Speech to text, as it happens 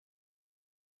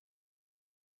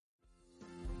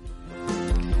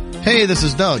Hey, this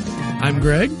is Doug. I'm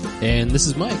Greg. And this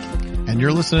is Mike. And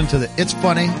you're listening to the It's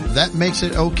Funny, That Makes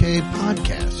It Okay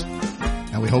podcast.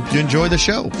 And we hope you enjoy the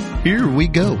show. Here we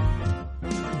go.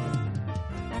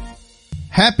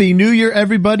 Happy New Year,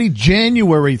 everybody.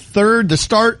 January 3rd, the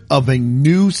start of a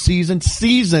new season,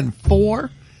 season 4.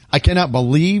 I cannot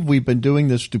believe we've been doing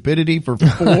this stupidity for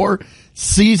 4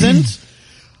 seasons.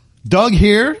 Doug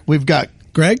here. We've got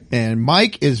Greg. And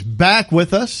Mike is back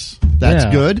with us. That's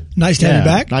good. Nice to have you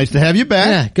back. Nice to have you back.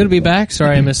 Yeah, good to be back.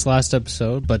 Sorry I missed last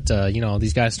episode, but,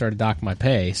 these guys started docking my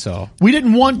pay, so. We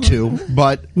didn't want to,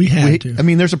 but we had to. I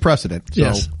mean, there's a precedent. So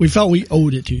yes. We felt we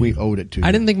owed it to you. We owed it to you.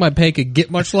 I didn't think my pay could get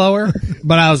much lower,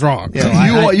 but I was wrong.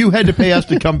 Yeah, So you had to pay us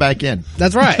to come back in.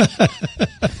 That's right.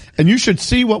 And you should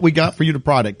see what we got for you to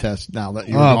product test now that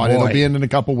you're on. Boy. It'll be in a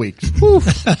couple weeks.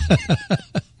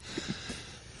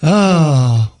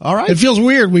 Oh, all right. It feels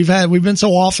weird. We've been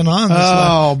so off and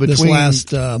on this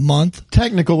last month.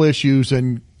 Technical issues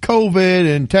and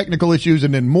COVID and technical issues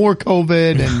and then more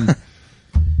COVID and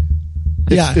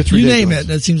it's you name it.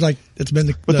 It seems like it's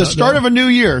been the start of a new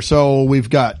year. So we've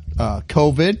got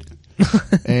COVID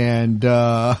and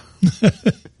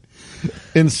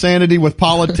insanity with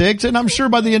politics, and I'm sure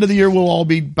by the end of the year we'll all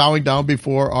be bowing down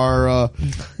before our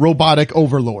robotic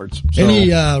overlords. So, any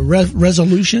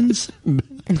resolutions?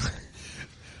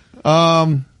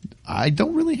 I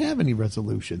don't really have any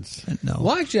resolutions. No.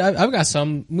 Well, actually, I've got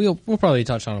some. We'll probably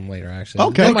touch on them later, actually.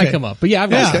 Okay. They might come up. But yeah, I've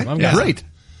got some.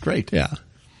 Great. Yeah.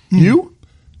 You?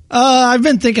 I've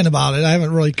been thinking about it. I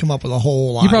haven't really come up with a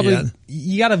whole lot yet.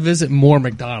 You got to visit more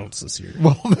McDonald's this year.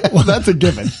 Well, that's a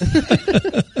given.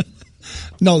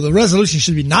 No, the resolution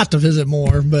should be not to visit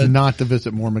more, but not to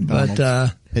visit more McDonald's.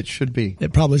 But it should be.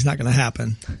 It probably is not going to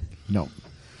happen. No.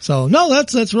 So no,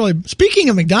 that's really. Speaking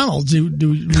of McDonald's, do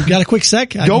you got a quick sec?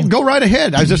 Go right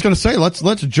ahead. I was just going to say let's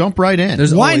jump right in.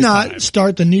 Why not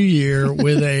start the new year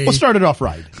with a? We'll start it off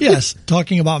right. Yes,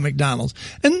 talking about McDonald's,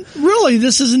 and really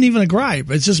this isn't even a gripe.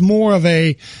 It's just more of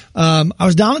a. I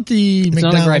was down at the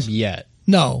McDonald's. Not a gripe yet.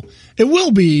 No, it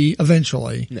will be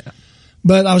eventually. Yeah.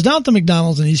 But I was down at the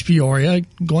McDonald's in East Peoria,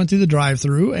 going through the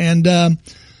drive-thru, and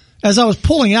as I was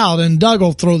pulling out, and Doug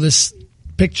will throw this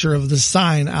picture of the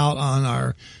sign out on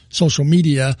our social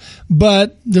media,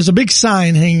 but there's a big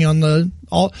sign hanging on there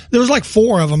was like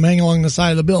 4 of them hanging along the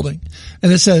side of the building,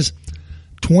 and it says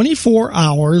 24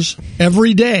 hours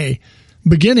every day,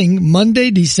 beginning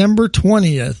Monday, December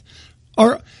 20th.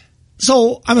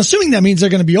 So I'm assuming that means they're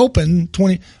going to be open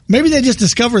 20. Maybe they just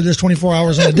discovered there's 24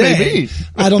 hours in a day. Maybe.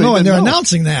 I don't know, and they're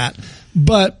announcing that.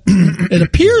 But it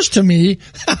appears to me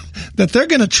that they're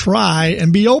going to try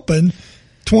and be open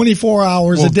 24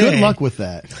 hours a day. Good luck with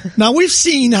that. Now we've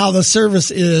seen how the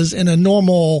service is in a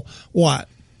normal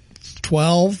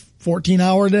 12,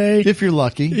 14-hour day. If you're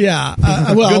lucky. Yeah.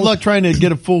 Good luck trying to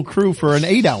get a full crew for an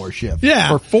 8-hour shift.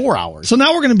 Yeah. Or 4 hours. So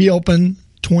now we're going to be open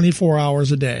 24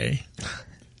 hours a day.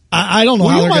 I don't know.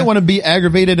 Well, you might want to be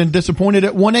aggravated and disappointed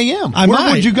at 1 a.m.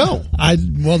 Where would you go?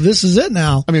 This is it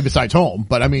now. I mean, besides home,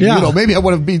 but I mean, maybe I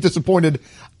want to be disappointed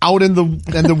out in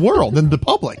the world, in the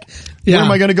public. Yeah. Where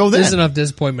am I going to go then? There's enough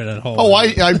disappointment at home. Oh,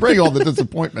 I bring all the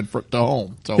disappointment to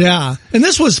home. So. Yeah. And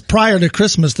this was prior to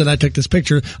Christmas that I took this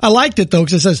picture. I liked it though,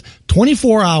 because it says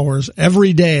 24 hours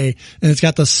every day, and it's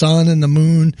got the sun and the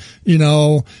moon,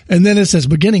 and then it says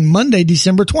beginning Monday,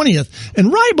 December 20th.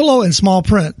 And right below in small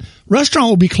print, restaurant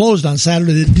will be closed on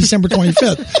Saturday, December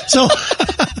 25th.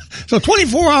 So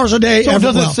 24 hours a day. So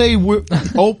does it say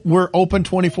we're open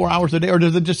 24 hours a day, or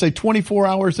does it just say 24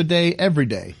 hours a day every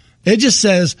day? It just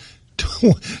says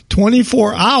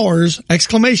 24 hours,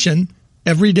 exclamation,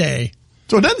 every day.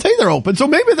 So it doesn't say they're open, so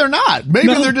maybe they're not.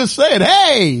 Maybe they're just saying,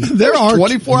 hey, there are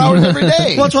 24 hours every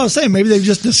day. Well, that's what I was saying. Maybe they've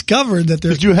just discovered that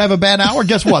there's... Did you have a bad hour?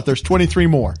 Guess what? There's 23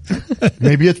 more.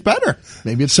 Maybe it's better.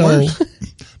 Maybe it's worse.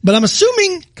 But I'm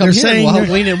assuming they're saying... We'll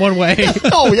lean in one way.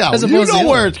 Oh, yeah. You know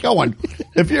where it's going.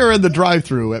 If you're in the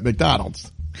drive-thru at McDonald's,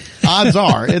 odds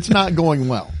are it's not going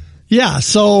well. Yeah,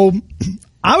 so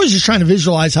I was just trying to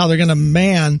visualize how they're going to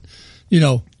man,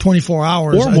 24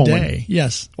 hours a day.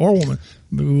 Yes, or woman.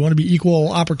 We want to be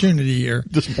equal opportunity here.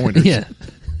 Disappointed. Yeah.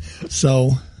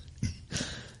 So,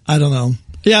 I don't know.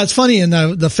 Yeah, it's funny in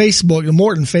the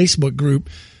Morton Facebook group,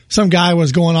 some guy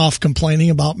was going off complaining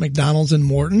about McDonald's in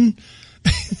Morton.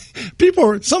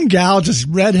 Some gal just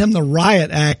read him the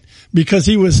riot act because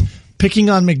he was picking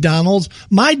on McDonald's.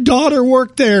 My daughter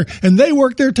worked there and they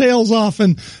worked their tails off.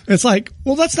 And it's like,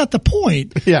 well, that's not the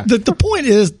point. Yeah. The point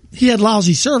is he had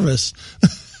lousy service.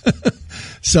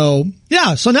 So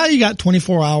now you got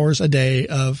 24 hours a day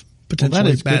of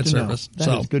potentially is bad good to know. service. That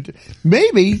So is good.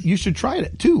 Maybe you should try it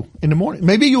at 2 in the morning.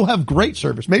 Maybe you'll have great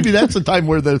service. Maybe that's the time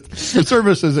where the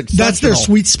service is exceptional. that's their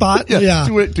sweet spot. Yeah.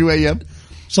 2 a.m.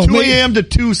 So 2 maybe, a.m. to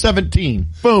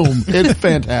 2:17. Boom. It's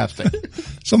fantastic.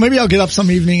 so maybe I'll get up some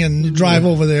evening and drive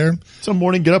over there. Some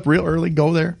morning, get up real early,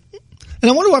 go there. And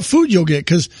I wonder what food you'll get,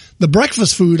 because the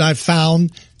breakfast food I've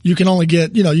found you can only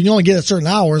get, you can only get at certain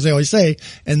hours, they always say.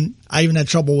 And I even had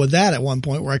trouble with that at one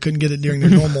point where I couldn't get it during the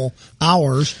normal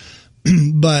hours.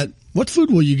 But what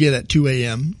food will you get at 2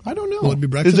 a.m.? I don't know. Will it be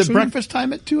breakfast Is it food? breakfast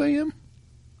time at 2 a.m.?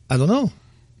 I don't know.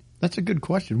 That's a good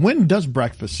question. When does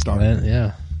breakfast start?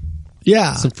 Yeah.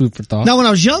 Yeah. Some food for thought. Now, when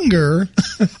I was younger,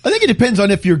 I think it depends on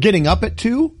if you're getting up at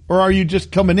 2 or are you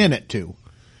just coming in at 2.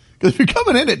 Because if you're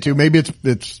coming in at 2, maybe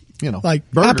it's like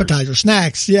burgers. appetizer,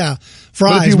 snacks, yeah, But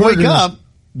fries, if you burgers. wake up,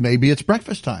 maybe it's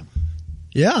breakfast time.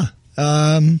 Yeah.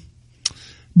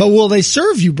 But will they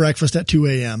serve you breakfast at 2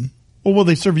 a.m.? Or will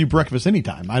they serve you breakfast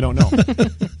anytime? I don't know.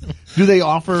 Do they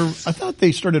offer? I thought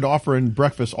they started offering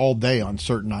breakfast all day on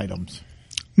certain items.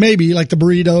 Maybe, like the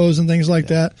burritos and things like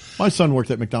that. My son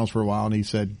worked at McDonald's for a while, and he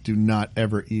said, "Do not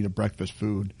ever eat a breakfast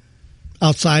food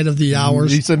Outside of the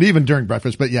hours. He said, even during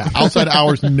breakfast, but yeah, outside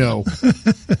hours, no.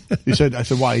 He said, I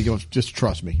said, why? He goes, just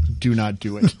trust me. Do not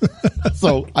do it.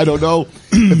 So I don't know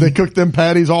if they cook them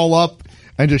patties all up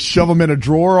and just shove them in a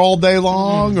drawer all day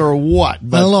long or what.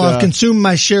 But, I don't know. I've consumed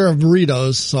my share of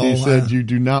burritos. So he said, you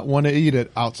do not want to eat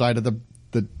it outside of the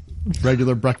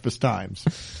regular breakfast times.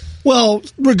 Well,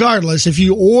 regardless, if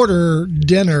you order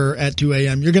dinner at 2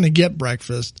 a.m., you're going to get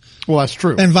breakfast. Well, that's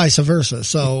true. And vice versa.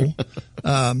 So,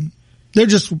 they're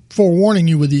just forewarning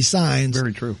you with these signs.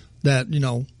 Very true. That,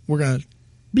 we're going to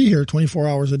be here 24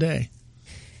 hours a day.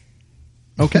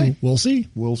 Okay. We'll see.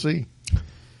 We'll see.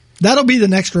 That'll be the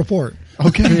next report.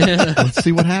 Okay. Let's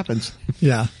see what happens.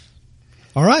 Yeah.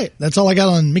 All right. That's all I got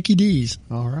on Mickey D's.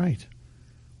 All right.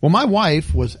 Well, my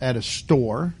wife was at a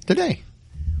store today.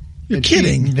 You're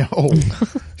kidding. No.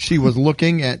 She was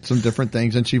looking at some different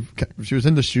things, and she was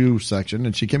in the shoe section,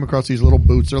 and she came across these little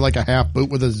boots. They're like a half boot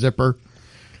with a zipper.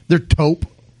 They're taupe.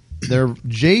 They're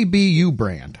JBU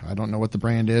brand. I don't know what the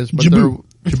brand is, but Jaboo.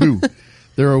 they're Jaboo.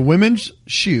 They're a women's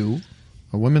shoe,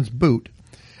 a women's boot,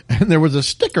 and there was a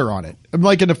sticker on it.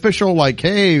 Like an official, like,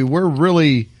 hey, we're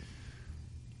really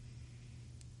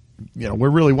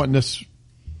wanting this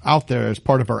out there as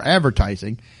part of our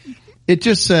advertising. It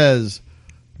just says,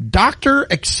 Doctor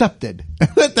Accepted.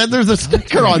 There's a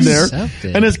sticker on there,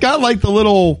 and it's got like the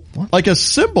little, like a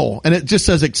symbol, and it just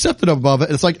says accepted above it.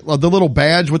 It's like the little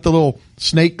badge with the little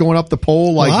snake going up the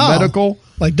pole, like medical.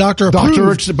 Like doctor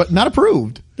approved. But not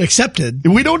approved. Accepted.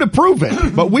 We don't approve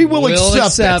it, but we will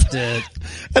accept it.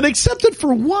 And accept it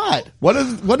for what? What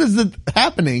is it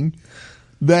happening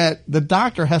that the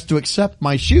doctor has to accept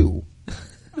my shoe?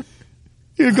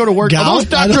 You go to work. Are those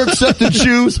doctor accepted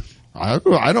shoes? I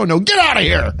don't know. Get out of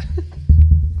here.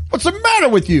 What's the matter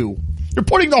with you? You're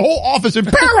putting the whole office in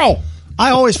peril.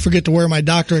 I always forget to wear my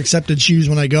doctor accepted shoes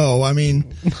when I go. I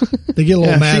mean, they get a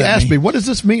little mad She at asked me. me, what does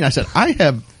this mean? I said, I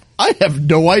have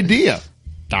no idea.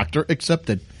 Doctor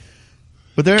accepted.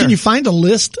 But there. Can you find a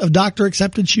list of doctor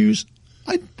accepted shoes?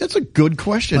 That's a good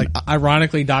question. Like,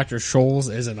 ironically, Dr. Scholl's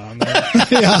isn't on there.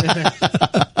 Yeah.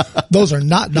 Those are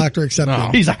not doctor accepted. No.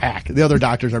 He's a hack. The other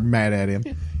doctors are mad at him.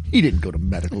 He didn't go to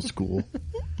medical school.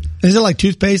 Is it like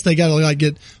toothpaste? They got to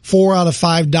get 4 out of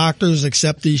 5 doctors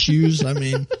accept these shoes. I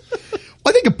mean,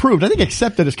 I think approved. I think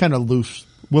accepted is kind of loose,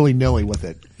 willy-nilly with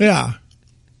it. yeah.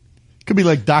 Could be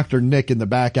like Dr. Nick in the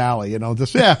back alley,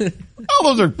 just,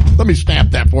 those are, let me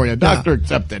stamp that for you. Doctor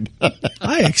accepted.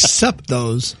 I accept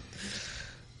those.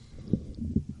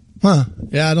 Huh.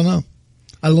 Yeah, I don't know.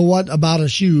 I don't know what about a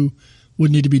shoe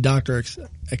would need to be doctor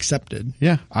accepted.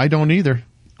 Yeah, I don't either.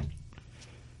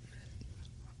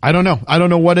 I don't know. I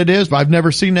don't know what it is, but I've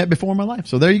never seen that before in my life.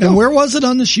 So there you go. And where was it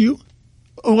on the shoe?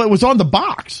 Oh, it was on the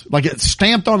box. Like it's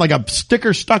stamped on, like a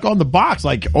sticker stuck on the box.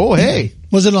 Like, oh, hey.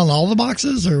 Was it on all the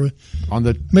boxes or On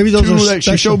the maybe those two are that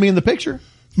she special. showed me in the picture.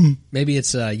 Maybe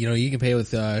it's, you can pay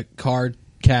with card,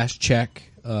 cash, check,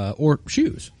 or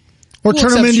shoes. or We'll turn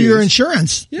them accept into your shoes.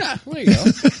 insurance? Yeah, there you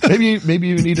go. Maybe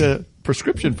you need a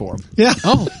prescription for them. Yeah.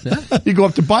 Oh, yeah. You go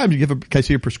up to buy them. You give them, can I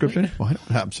see your prescription? Well, I don't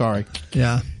have, I'm sorry.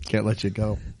 Yeah. Can't let you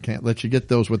go. Can't let you get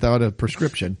those without a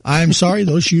prescription. I'm sorry,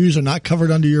 those shoes are not covered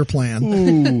under your plan.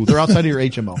 Ooh, they're outside of your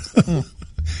HMO.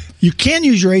 You can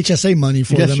use your HSA money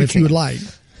for Yes, them you if you would can. like.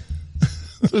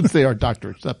 Since they are doctor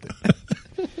accepted.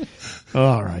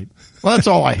 All right. Well, that's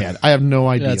all I had. I have no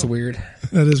idea. That's weird.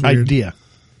 That is weird. Idea.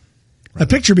 I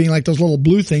picture being like those little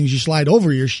blue things you slide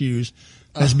over your shoes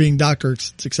as being doctor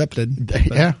accepted.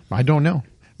 Yeah, I don't know.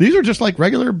 These are just like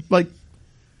regular, like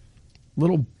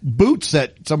little boots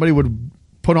that somebody would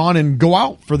put on and go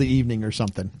out for the evening or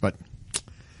something. But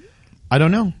I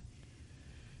don't know.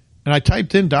 And I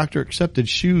typed in doctor accepted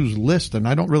shoes list, and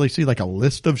I don't really see like a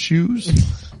list of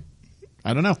shoes.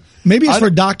 I don't know. Maybe it's for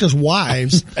doctors'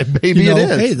 wives. Maybe it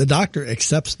is. Hey, the doctor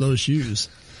accepts those shoes.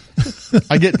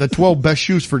 I get the 12 best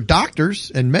shoes for doctors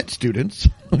and med students,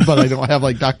 but I don't have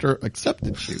like doctor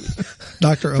accepted shoes.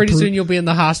 Doctor Pretty soon you'll be in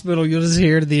the hospital. You'll just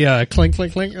hear the clink,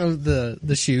 clink, clink of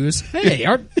the shoes. Hey,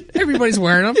 everybody's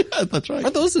wearing them. Yeah, that's right.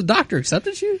 Aren't those the doctor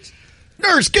accepted shoes?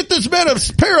 Nurse, get this man a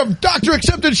pair of doctor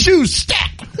accepted shoes.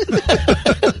 Stat.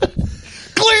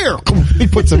 Clear. He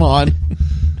puts them on.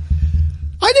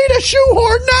 I need a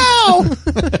shoehorn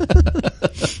now.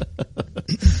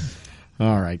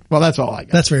 All right. Well, that's all I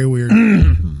got. That's very weird.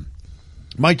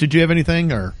 Mike, did you have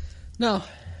anything or? No.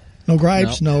 No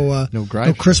gripes. No gripes?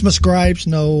 No Christmas gripes.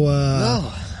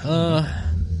 No.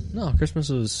 No. Christmas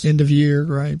was End of year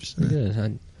gripes.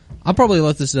 good. I'll probably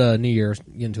let this New Year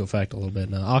get into effect a little bit.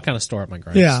 Now I'll kind of store up my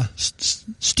gripes. Yeah,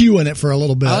 stew in it for a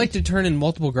little bit. I like to turn in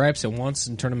multiple gripes at once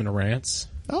and turn them into rants.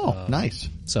 Oh, nice.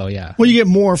 So yeah. Well, you get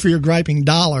more for your griping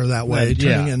dollar that way, Right,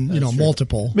 turning yeah, in that's true.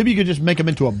 multiple. Maybe you could just make them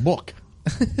into a book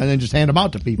and then just hand them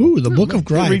out to people. Ooh, the book of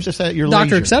You read gripes. this at your Doctor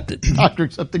leisure. accepted. Doctor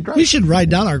accepted gripes. We should write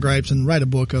down our gripes and write a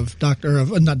book of not doctor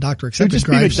It would accepted just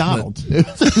be gripes. McDonald's.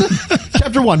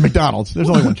 Chapter 1, McDonald's. There's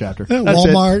only one chapter. That's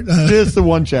Walmart, it. Just the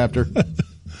one chapter.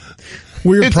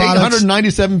 Weird It's products.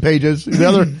 897 pages.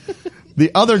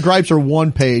 The other gripes are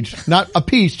one page, not a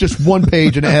piece, just one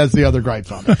page, and it has the other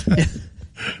gripes on it.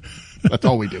 That's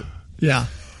all we do. Yeah.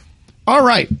 All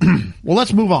right. Well,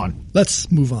 let's move on.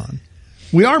 Let's move on.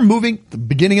 We are moving the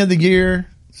beginning of the year.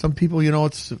 Some people,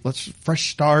 let's fresh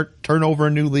start, turn over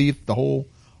a new leaf,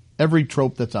 every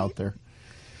trope that's out there.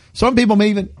 Some people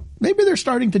maybe they're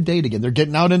starting to date again. They're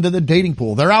getting out into the dating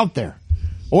pool. They're out there.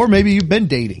 Or maybe you've been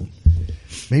dating.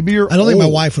 Maybe you're I don't think my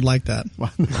old. wife would like that.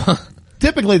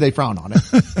 Typically they frown on it.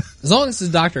 As long as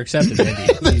it's doctor accepted,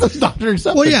 maybe. That's doctor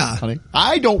accepted. Well, yeah. Honey.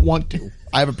 I don't want to.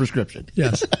 I have a prescription.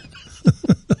 Yes.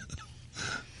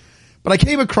 But I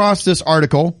came across this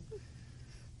article.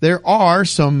 There are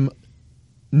some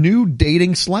new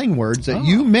dating slang words that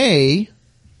you may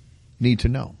need to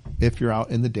know if you're out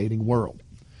in the dating world.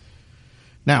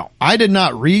 Now, I did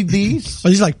not read these. Are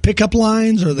these like pickup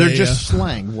lines or They're just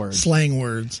slang words. slang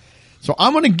words? So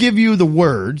I'm going to give you the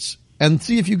words and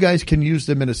see if you guys can use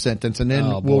them in a sentence, and then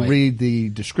Oh, we'll boy. read the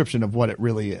description of what it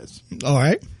really is. All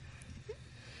right.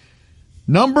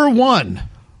 Number 1,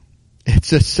 it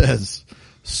just says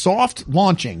soft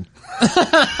launching. So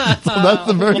that's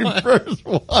the very first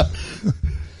one.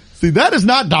 See, that is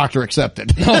not doctor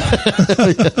accepted.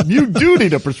 You do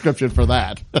need a prescription for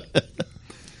that.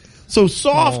 So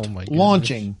soft Oh, my goodness.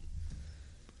 launching.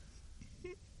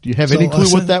 Do you have any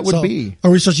clue what that would be? Are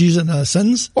we supposed to use it in a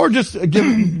sentence? Or just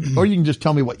give, or you can just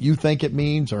tell me what you think it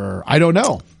means, or I don't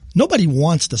know. Nobody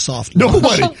wants the soft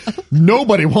launch.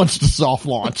 Nobody wants to soft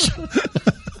launch.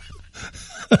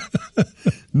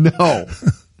 No.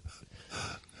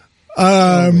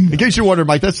 In case you're wondering,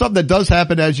 Mike, that's something that does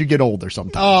happen as you get older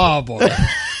sometimes. Oh boy.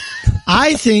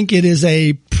 I think it is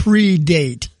a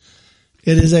pre-date.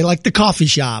 It is like the coffee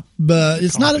shop, but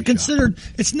it's not considered,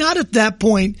 it's not at that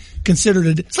point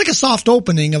considered, it's like a soft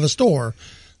opening of a store.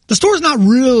 The store's not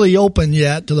really open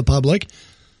yet to the public,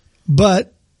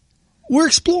 but we're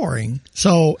exploring.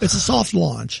 So it's a soft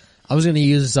launch. I was going to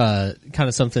use kind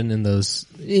of something in those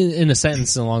in a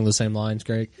sentence along those same lines,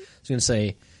 Greg. I was going to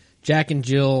say Jack and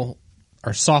Jill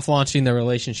are soft launching their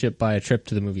relationship by a trip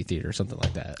to the movie theater or something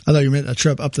like that. I thought you meant a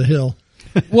trip up the hill.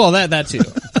 Well, that too.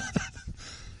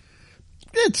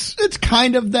 It's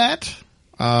kind of that.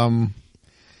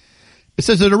 It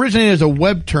says it originated as a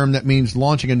web term that means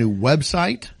launching a new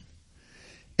website.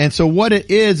 And so what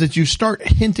it is you start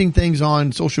hinting things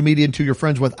on social media and to your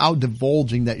friends without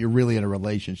divulging that you're really in a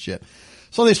relationship.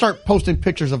 So they start posting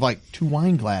pictures of like 2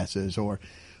 wine glasses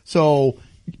so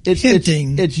it's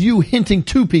Hinting. It's you hinting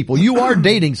to people. You are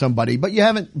dating somebody, but you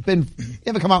haven't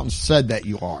come out and said that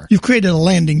you are. You've created a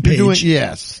landing page.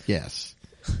 Yes.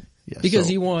 Because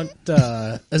So- you want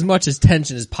as much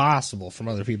attention as possible from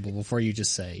other people before you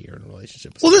just say you're in a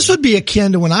relationship with Well, this someone. would be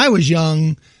akin to when I was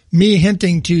young, me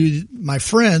hinting to my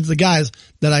friends, the guys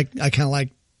that I kind of like,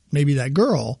 maybe that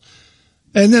girl.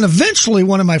 And then eventually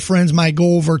one of my friends might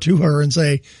go over to her and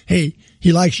say, hey,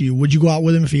 he likes you. Would you go out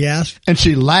with him if he asked? And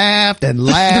she laughed and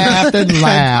laughed and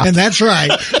laughed. And that's right.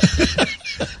 And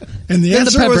the Then the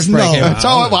answer pepper was spray no. came out. That's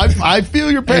all. I feel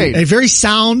your pain. A very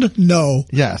sound no.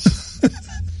 Yes.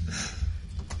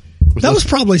 That was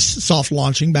probably soft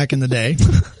launching back in the day.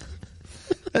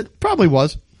 It probably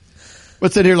was.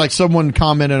 What's it here? Like someone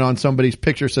commented on somebody's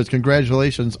picture says,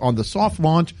 "Congratulations on the soft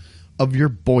launch of your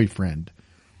boyfriend."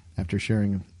 After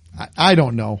sharing, I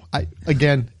don't know. I'm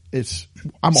See,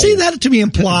 old. that to me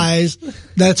implies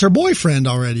that it's her boyfriend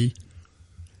already.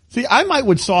 See, I might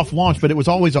would soft launch, but it was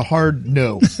always a hard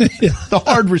no, the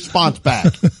hard response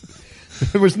back.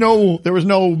 There was no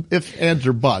ifs, ands,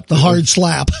 or buts. The hard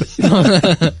slap.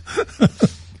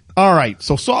 All right,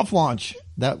 so soft launch.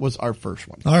 That was our first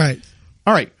one. All right.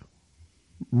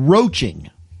 Roaching.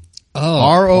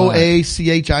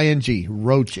 ROACHING.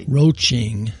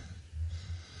 Roaching.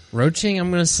 Roaching, I'm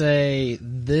going to say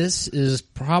this is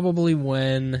probably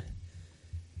when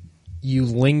you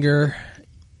linger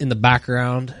in the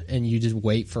background and you just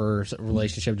wait for a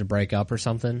relationship to break up or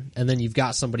something, and then you've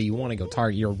got somebody you want to go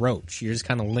target. You're a roach. You're just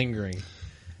kind of lingering,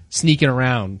 sneaking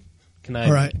around,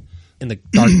 All right. in the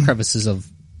dark crevices of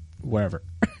wherever.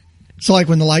 So like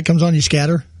when the light comes on, you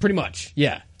scatter? Pretty much,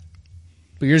 yeah.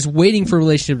 But you're just waiting for a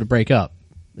relationship to break up,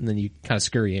 and then you kind of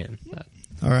scurry in.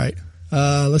 All right.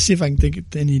 Let's see if I can think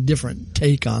of any different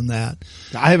take on that.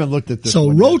 I haven't looked at this. So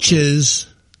one yet, roaches,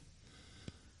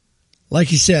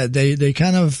 like you said, they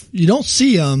kind of, you don't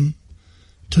see them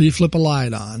till you flip a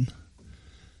light on.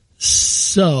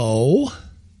 So,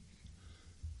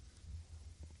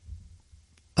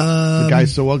 the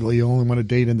guy's so ugly you only want to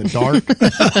date in the dark.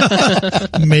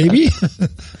 maybe.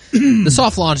 The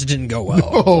soft launch didn't go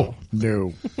well. Oh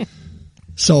no!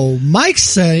 So Mike's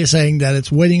saying that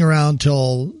it's waiting around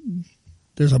till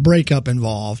there's a breakup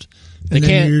involved. And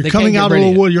then you're coming out of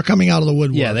the wood. You're coming out of the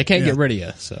woodwork. Yeah, they can't get rid of you.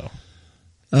 So,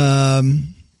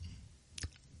 I'm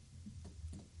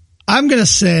going to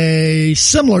say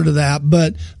similar to that,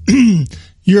 but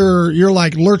you're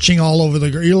like lurching all over the.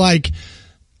 You're like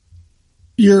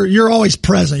you're always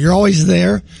present. You're always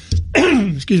there.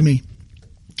 Excuse me.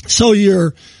 So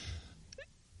I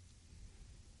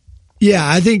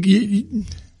think you're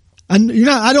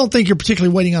not. I don't think you're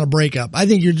particularly waiting on a breakup. I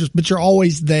think but you're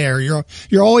always there. You're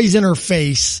always in her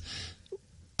face,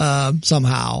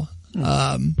 somehow.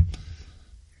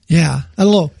 Yeah, I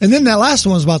don't know. And then that last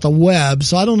one was about the web.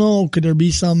 So I don't know. Could there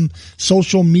be some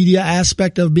social media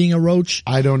aspect of being a roach?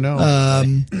 I don't know.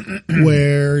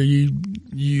 Where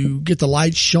you get the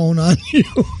lights shown on you.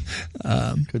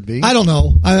 Could be. I don't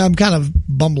know. I'm kind of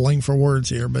bumbling for words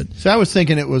here, but So I was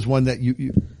thinking it was one that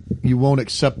you won't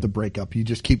accept the breakup. You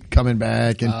just keep coming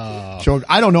back and showing.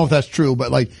 I don't know if that's true, but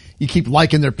like you keep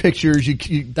liking their pictures. You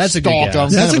That's a good stalk guess. them.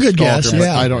 That's Kind a of good guess, stalker, but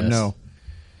yeah. I don't know.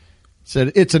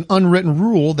 Said it's an unwritten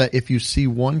rule that if you see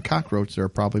one cockroach, there are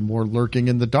probably more lurking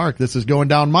in the dark. This is going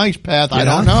down Mike's path. I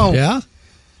don't know. Yeah.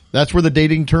 That's where the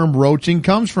dating term roaching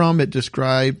comes from. It's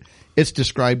described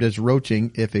as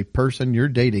roaching if a person you're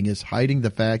dating is hiding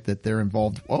the fact that they're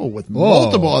involved with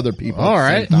multiple other people. All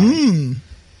at the same time.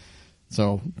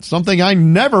 So something I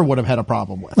never would have had a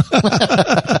problem with.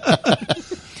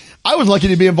 I was lucky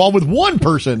to be involved with one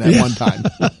person at one time.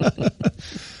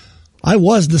 I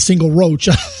was the single roach.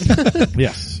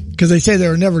 Yes. Because they say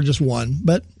there are never just one.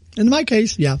 But in my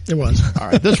case, yeah, there was. All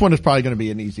right. This one is probably going to be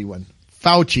an easy one.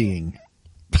 Fauciing.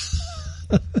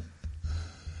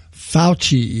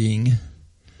 Fauciing.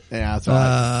 Yeah. So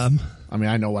I mean,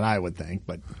 I know what I would think,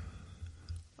 but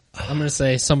I'm going to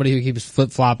say somebody who keeps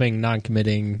flip-flopping,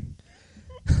 non-committing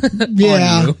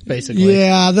Yeah. on you, basically.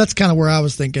 Yeah, that's kind of where I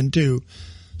was thinking too.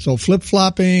 So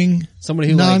flip-flopping, Somebody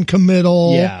who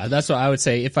non-committal. Yeah, that's what I would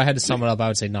say. If I had to sum it up, I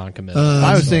would say non-committal.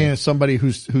 I was saying somebody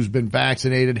who's been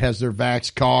vaccinated, has their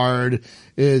vax card,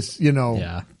 is,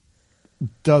 yeah.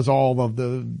 does all of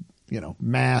the,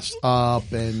 mask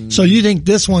up and. So you think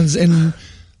this one's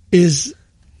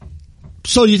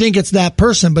so you think it's that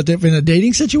person, but they're in a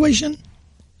dating situation?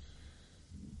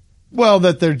 Well,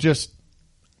 that they're just,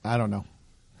 I don't know.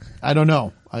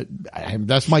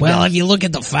 That's my Well, guess. if you look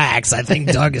at the facts, I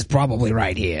think Doug is probably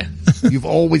right here. You've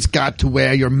always got to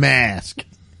wear your mask.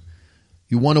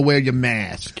 You want to wear your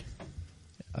mask.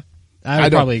 I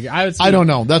would say I don't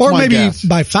know. That's Or my maybe guess.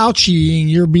 by Fauciing,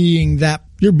 you're being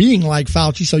like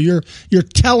Fauci. So you're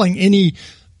telling any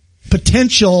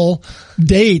potential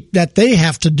date that they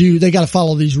have to do, they got to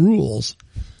follow these rules.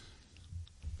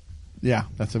 Yeah,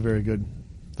 that's a very good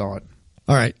thought.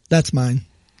 All right. That's mine.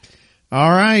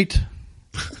 All right.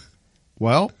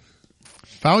 Well,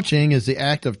 Fauciing is the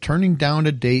act of turning down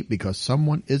a date because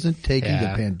someone isn't taking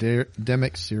the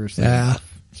pandemic seriously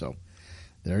enough. So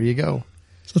there you go.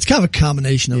 So it's kind of a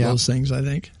combination of those things, I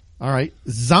think. All right.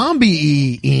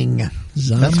 Zombie-ing.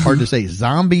 That's hard to say.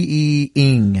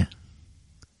 Zombie-ing.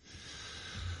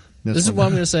 This is what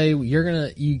I'm going to say.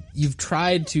 You've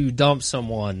tried to dump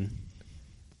someone,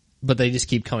 but they just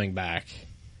keep coming back.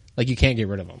 Like you can't get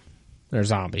rid of them. They're a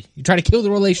zombie. You try to kill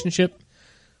the relationship,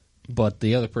 but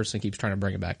the other person keeps trying to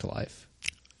bring it back to life.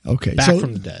 Okay. Back so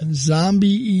from the dead.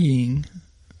 Zombieing.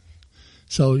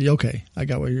 So, okay. I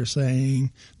got what you're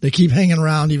saying. They keep hanging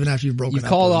around even after you've broken You've up.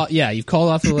 called off, you've called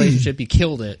off the relationship, you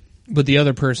killed it, but the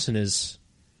other person is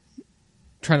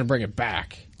trying to bring it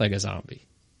back like a zombie.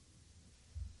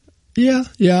 Yeah.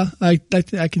 I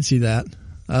can see that.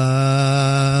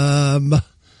 I'm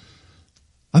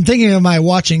thinking of my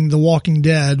watching The Walking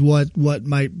Dead, what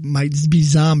might be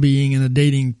zombieing in a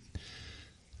dating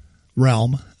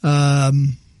realm.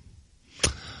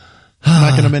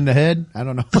 Smacking them in the head? I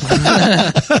don't know.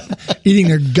 Eating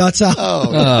their guts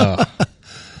out.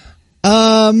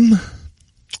 Oh.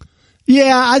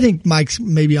 Yeah, I think Mike's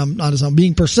maybe I'm on his own.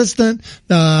 Being persistent,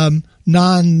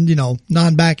 non-backing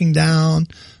down,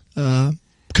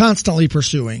 constantly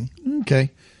pursuing. Okay.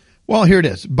 Well, here it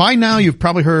is. By now, you've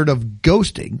probably heard of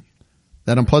ghosting,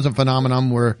 that unpleasant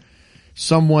phenomenon where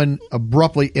someone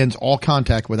abruptly ends all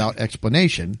contact without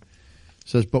explanation.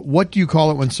 Says, but what do you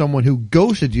call it when someone who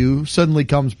ghosted you suddenly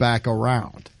comes back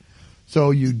around?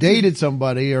 So you dated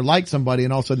somebody or liked somebody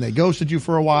and all of a sudden they ghosted you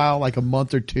for a while, like a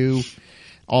month or two.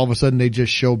 All of a sudden they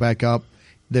just show back up.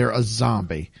 They're a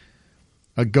zombie.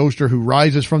 A ghoster who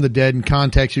rises from the dead and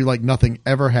contacts you like nothing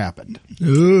ever happened.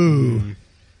 Ooh.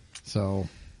 So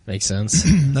Makes sense.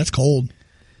 That's cold.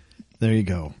 there you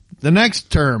go. The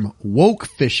next term, woke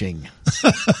fishing.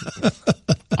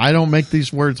 I don't make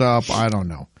these words up. I don't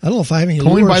know. I don't know if I have any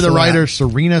Coined lures by the for that. writer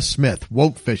Serena Smith.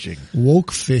 Woke fishing.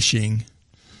 Woke fishing.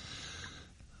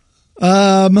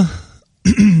 Searching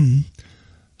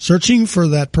for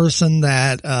that person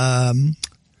that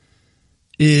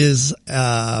is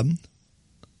on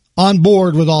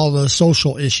board with all the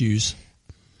social issues.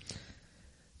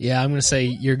 Yeah, I'm going to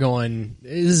say this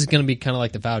is going to be kind of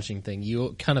like the vouching thing.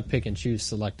 You kind of pick and choose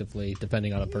selectively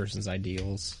depending on a person's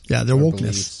ideals. Yeah, their or wokeness.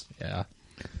 beliefs. Yeah.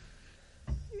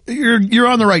 You're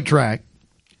on the right track.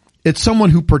 It's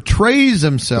someone who portrays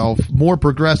himself more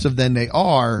progressive than they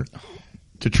are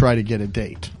to try to get a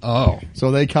date. Oh.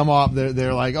 So they come up,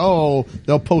 they're like, oh,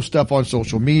 they'll post stuff on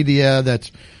social media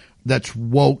that's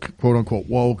woke, quote unquote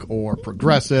woke, or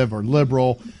progressive or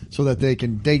liberal, so that they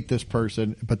can date this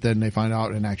person, but then they find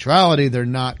out in actuality they're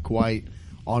not quite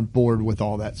on board with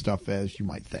all that stuff as you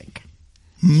might think.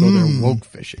 So they're woke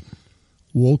fishing.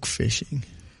 Woke fishing.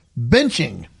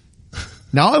 Benching.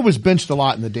 Now I was benched a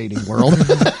lot in the dating world.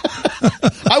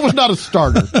 I was not a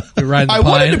starter. You're riding the I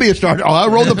pine. wanted to be a starter. Oh, I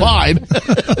rode the pine.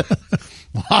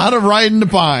 A lot of riding the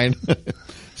pine.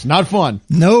 It's not fun.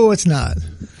 No, it's not.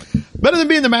 Better than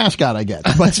being the mascot, I guess,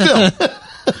 but still.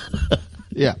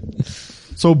 Yeah.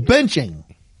 So benching.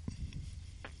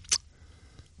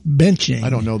 Benching.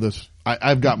 I don't know this.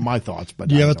 I've got my thoughts, but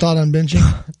Do you have a thought on benching?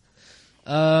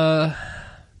 I'm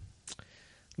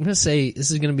going to say this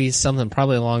is going to be something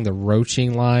probably along the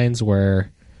roaching lines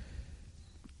where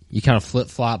you kind of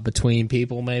flip-flop between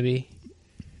people maybe.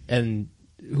 And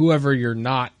whoever you're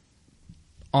not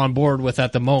on board with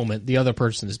at the moment, the other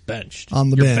person is benched.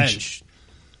 On the You're bench. benched.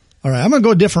 All right, I'm going to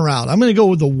go a different route. I'm going to go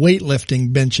with the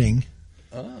weightlifting benching.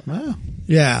 Wow.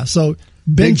 Yeah, so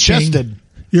benching. Big chested.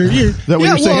 You're that what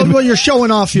you're saying? Well, you're showing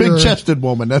off your Big chested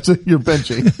woman. That's it. You're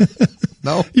benching.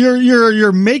 No?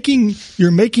 You're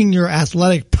making your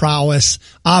athletic prowess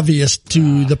obvious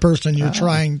to the person you're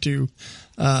trying to.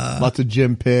 Lots of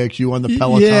gym pics. You on the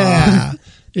Peloton.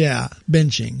 Yeah,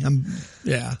 benching.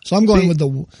 So I'm going with the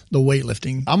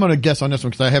weightlifting. I'm going to guess on this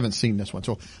one because I haven't seen this one.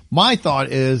 So my thought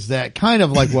is that kind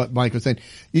of like what Mike was saying,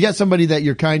 you got somebody that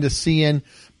you're kind of seeing,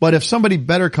 but if somebody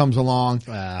better comes along,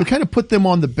 you kind of put them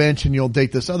on the bench and you'll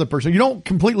date this other person. You don't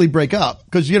completely break up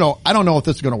because, I don't know if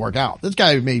this is going to work out. This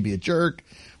guy may be a jerk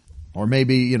or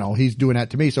maybe, he's doing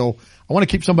that to me. So I want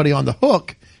to keep somebody on the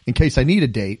hook in case I need a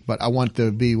date, but I want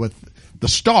to be with the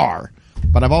star,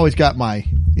 but I've always got my,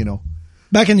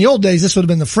 Back in the old days, this would have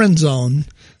been the friend zone.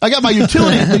 I got my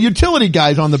the utility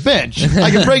guys on the bench. I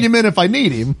can bring him in if I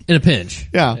need him. In a pinch.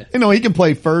 Yeah. He can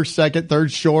play first, second, third,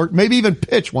 short, maybe even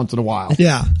pitch once in a while.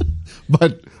 Yeah.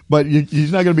 But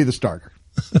he's not going to be the starter.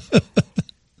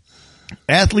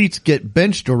 Athletes get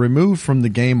benched or removed from the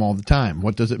game all the time.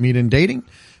 What does it mean in dating?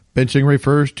 Benching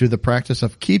refers to the practice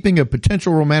of keeping a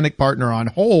potential romantic partner on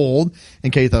hold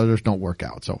in case others don't work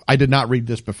out. So I did not read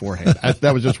this beforehand.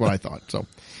 That was just what I thought. So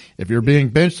if you're being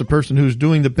benched, the person who's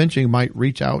doing the benching might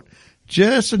reach out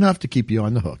just enough to keep you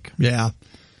on the hook. Yeah.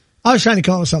 I was trying to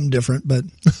come up with something different, but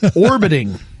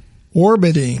Orbiting.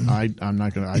 orbiting. I'm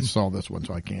not going to, I saw this one,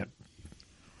 so I can't.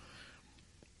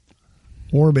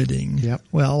 Orbiting. Yep.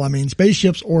 Well,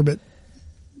 spaceships orbit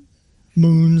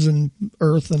moons and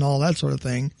Earth and all that sort of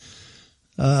thing.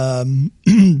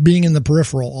 being in the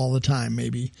peripheral all the time,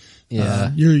 maybe.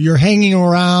 Yeah. You're hanging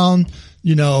around,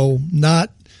 not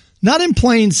in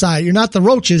plain sight. You're not the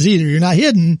roaches either. You're not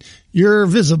hidden. You're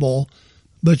visible,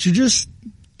 but you're just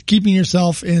keeping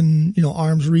yourself in,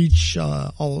 arm's reach,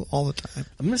 all the time.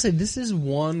 I'm going to say this is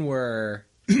one where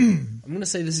I'm going to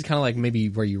say this is kind of like maybe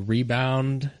where you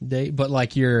rebound date, but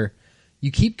like you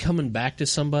keep coming back to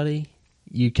somebody,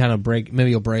 you kind of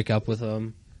maybe you'll break up with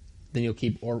them. Then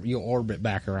you'll orbit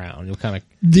back around.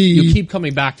 You'll keep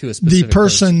coming back to a specific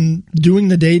person doing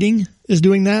the dating is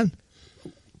doing that.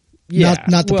 Yeah,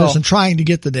 not the person trying to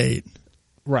get the date.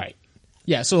 Right.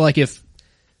 Yeah. So like if,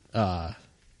 I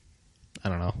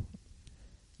don't know,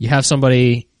 you have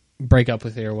somebody break up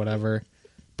with you or whatever,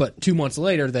 but 2 months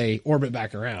later they orbit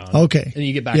back around. Okay. And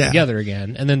you get back together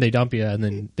again, and then they dump you, and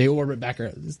then they orbit back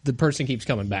around. The person keeps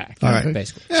coming back. All right.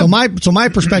 Basically. Yeah. So my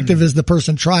perspective is the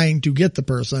person trying to get the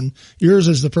person. Yours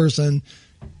is the person.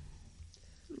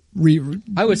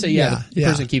 I would say, the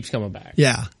person keeps coming back.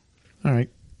 Yeah. All right.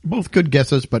 Both good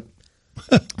guesses, but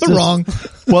they're wrong.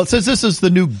 Well, it says this is the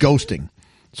new ghosting.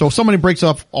 So if somebody breaks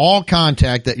off all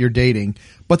contact that you're dating,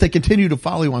 but they continue to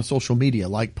follow you on social media,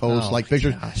 like posts, like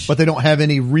pictures, but they don't have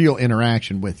any real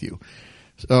interaction with you.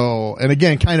 So, and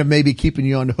again, kind of maybe keeping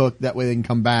you on the hook. That way they can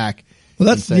come back.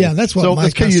 Well, that's what my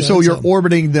concept is. So you're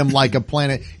orbiting them like a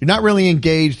planet. You're not really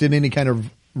engaged in any kind of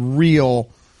real,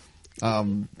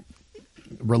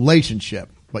 relationship,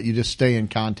 but you just stay in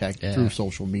contact through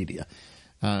social media.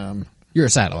 You're a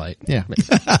satellite. Yeah.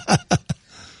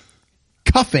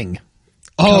 Cuffing.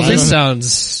 Oh, this sounds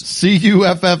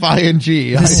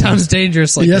CUFFING. This sounds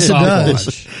dangerous. Like yes, it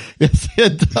does. Yes,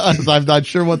 it does. I'm not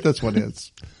sure what this one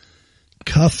is.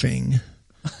 Cuffing.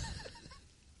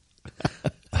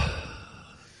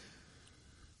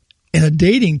 In a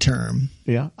dating term.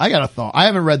 Yeah, I got a thought. I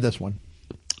haven't read this one.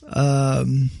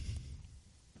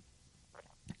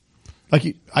 Like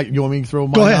you want me to throw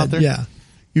mine out there? Yeah.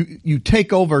 You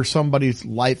take over somebody's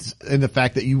life in the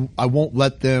fact that I won't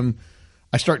let them.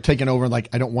 I start taking over, like,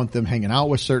 I don't want them hanging out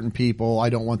with certain people. I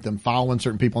don't want them following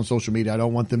certain people on social media. I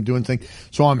don't want them doing things.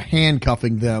 So I'm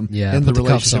handcuffing them in the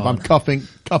relationship. I'm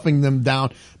cuffing them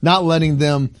down, not letting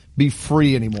them be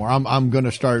free anymore. I'm going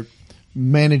to start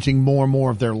managing more and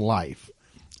more of their life.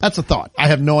 That's a thought. I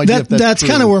have no idea if that's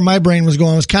kind of where my brain was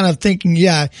going. I was kind of thinking,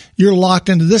 you're locked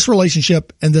into this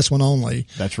relationship and this one only.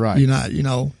 That's right. You're not,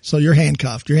 so you're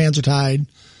handcuffed. Your hands are tied.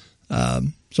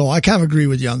 So I kind of agree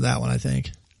with you on that one, I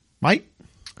think. Mike?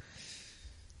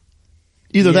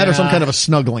 Either that or some kind of a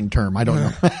snuggling term. I don't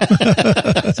know.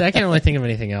 So I can't really think of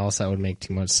anything else that would make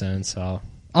too much sense. So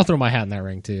I'll throw my hat in that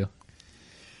ring too.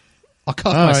 I'll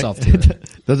cuff myself to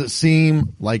it. Does it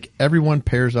seem like everyone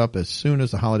pairs up as soon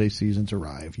as the holiday seasons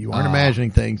arrive? You aren't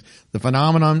imagining things. The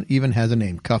phenomenon even has a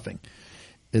name, cuffing.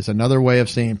 It's another way of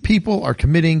saying people are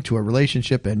committing to a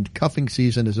relationship, and cuffing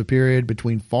season is a period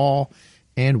between fall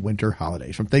and winter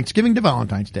holidays, from Thanksgiving to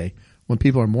Valentine's Day, when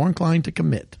people are more inclined to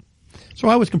commit. So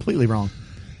I was completely wrong.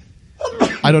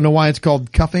 I don't know why it's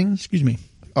called cuffing. Excuse me.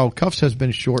 Oh, cuffs has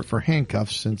been short for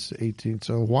handcuffs since 18.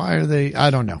 So why are they?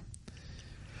 I don't know.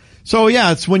 So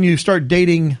yeah, it's when you start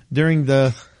dating during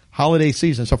the holiday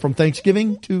season. So from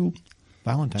Thanksgiving to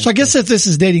Valentine's. So I guess if this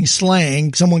is dating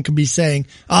slang, someone could be saying,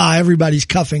 everybody's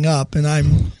cuffing up and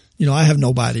I'm, I have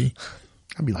nobody.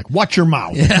 I'd be like, watch your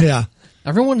mouth. Yeah.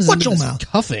 Everyone is watch your into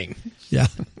mouth. Cuffing. Yeah.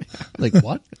 Like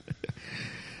what?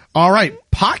 All right.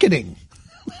 Pocketing.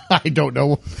 I don't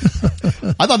know.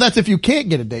 I thought that's if you can't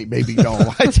get a date. Maybe no.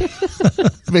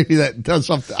 Maybe that does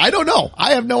something. I don't know.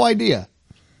 I have no idea.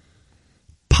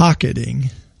 Pocketing.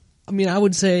 I mean, I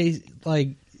would say like,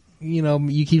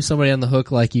 you keep somebody on the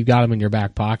hook like you got them in your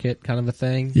back pocket kind of a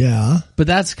thing. Yeah. But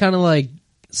that's kind of like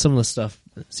some of the stuff.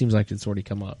 It seems like it's already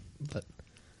come up. But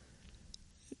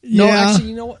no, actually,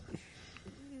 you know what?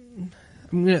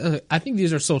 I think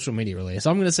these are social media related. So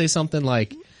I'm going to say something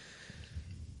like,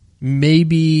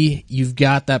 maybe you've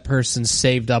got that person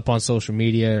saved up on social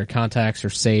media, or contacts are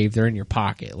saved. They're in your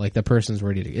pocket. Like the person's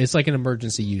ready to, it's like an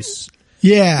emergency use.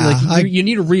 Yeah. Like you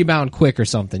need a rebound quick or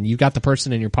something. You've got the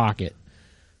person in your pocket.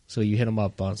 So you hit them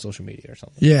up on social media or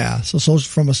something. Yeah. So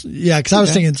social cause I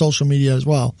was thinking social media as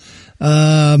well.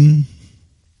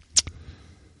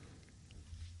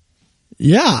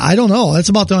 Yeah, I don't know. That's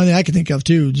about the only thing I can think of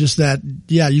too. Just that,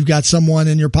 you've got someone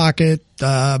in your pocket,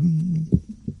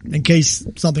 in case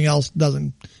something else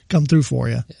doesn't come through for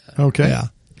you. Okay. Yeah.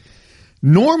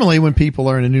 Normally when people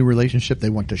are in a new relationship,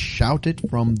 they want to shout it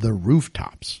from the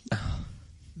rooftops.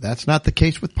 That's not the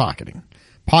case with pocketing.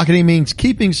 Pocketing means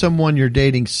keeping someone you're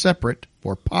dating separate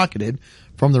or pocketed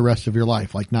from the rest of your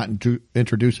life, like not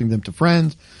introducing them to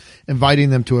friends. inviting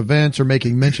them to events, or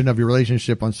making mention of your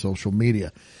relationship on social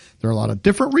media. There are a lot of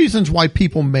different reasons why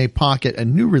people may pocket a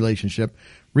new relationship.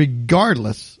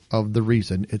 Regardless of the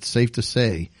reason, it's safe to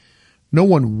say no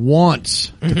one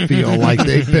wants to feel like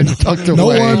they've been tucked away No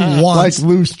one wants. like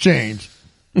loose change.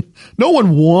 No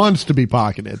one wants to be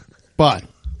pocketed, but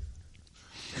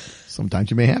sometimes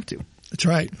you may have to. That's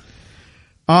right.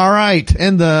 All right.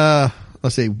 And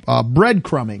let's see,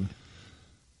 breadcrumbing.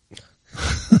 All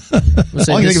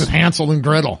I think of is Hansel and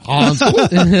Gretel.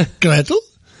 Gretel?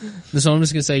 So I'm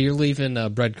just gonna say you're leaving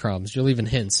breadcrumbs. You're leaving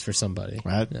hints for somebody.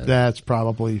 That's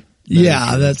probably.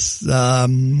 Yeah, that's, let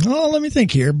me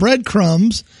think here.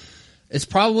 Breadcrumbs. It's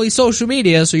probably social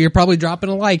media, so you're probably dropping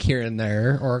a like here and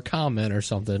there or a comment or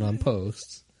something on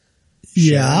posts.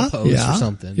 Yeah. Sharing a post or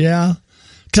something. Yeah.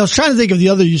 Cause I was trying to think of the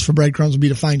other use for breadcrumbs would be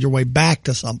to find your way back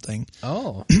to something.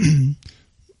 Oh.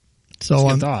 So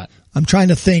Good thought. I'm trying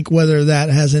to think whether that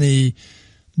has any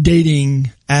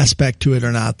dating aspect to it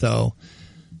or not, though.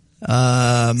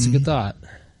 It's a good thought.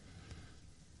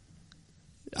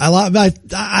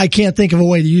 I can't think of a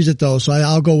way to use it though, so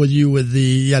I'll go with you with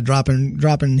the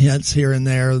dropping hints here and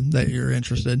there that you're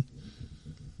interested.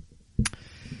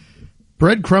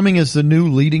 Breadcrumbing is the new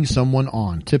leading someone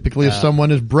on. Typically, if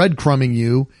someone is breadcrumbing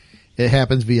you, it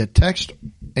happens via text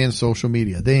and social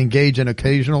media. They engage in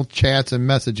occasional chats and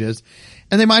messages,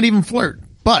 and they might even flirt,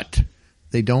 but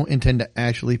they don't intend to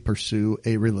actually pursue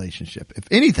a relationship. If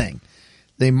anything,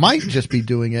 they might just be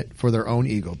doing it for their own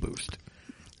ego boost.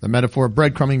 The metaphor of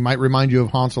breadcrumbing might remind you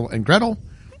of Hansel and Gretel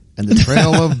and the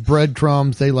trail of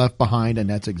breadcrumbs they left behind, and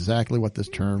that's exactly what this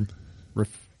term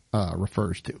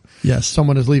refers to. Yes.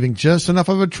 Someone is leaving just enough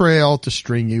of a trail to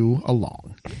string you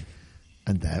along,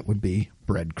 and that would be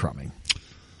breadcrumbing.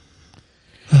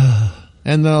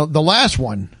 And the last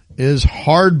one is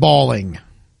hardballing.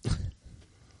 It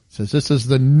says this is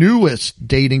the newest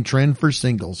dating trend for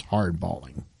singles,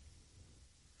 hardballing.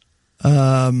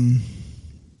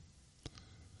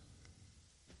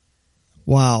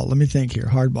 Wow, let me think here.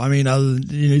 Hardball. I mean,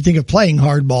 you think of playing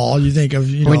hardball, you think of,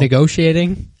 Are we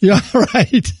negotiating? Yeah,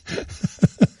 right.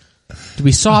 Do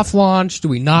we soft launch? Do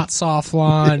we not soft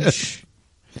launch?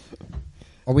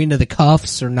 Are we into the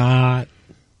cuffs or not?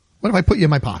 What if I put you in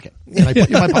my pocket? Can I put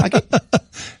you in my pocket?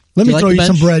 Let me like throw the you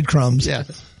some bench? breadcrumbs. Yeah.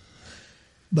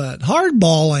 But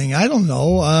hardballing, I don't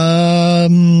know.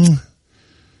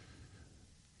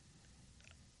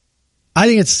 I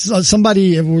think it's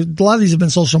somebody, a lot of these have been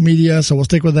social media, so we'll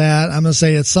stick with that. I'm going to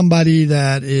say it's somebody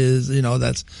that is,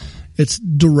 it's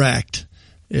direct.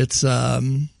 It's, they're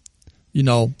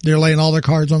laying all their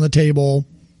cards on the table.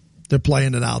 They're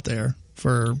playing it out there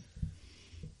for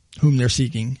whom they're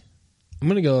seeking. I'm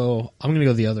gonna go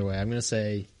the other way. I'm gonna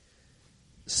say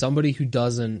somebody who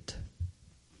doesn't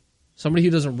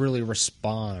really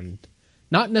respond.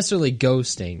 Not necessarily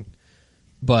ghosting,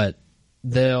 but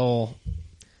they'll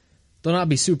not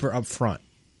be super upfront,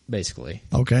 basically.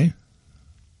 Okay.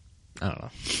 I don't know.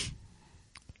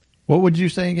 What would you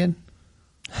say again?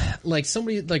 Like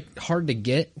somebody like hard to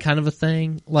get kind of a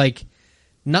thing. Like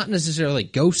not necessarily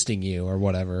ghosting you or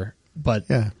whatever, but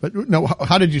Yeah, but no.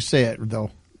 How did you say it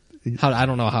though? I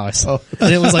don't know how I said it.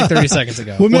 And it was like 30 seconds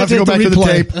ago. We'll have to go back to the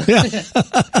tape. Yeah.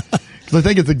 Because I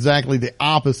think it's exactly the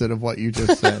opposite of what you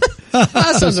just said.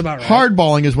 That sounds about right.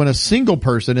 Hardballing is when a single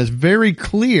person is very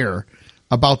clear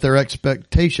about their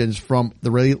expectations from the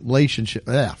relationship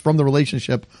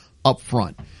up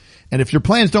front. And if your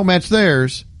plans don't match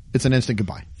theirs, it's an instant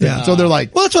goodbye. Yeah. So they're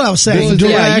like, Well, that's what I was saying. This is-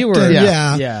 Direct, yeah, you were. and-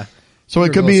 Yeah. so it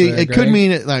You're could close be, to that, it could Greg.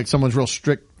 mean like someone's real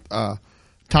strict,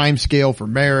 time scale for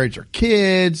marriage or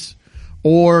kids,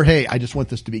 or hey, I just want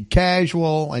this to be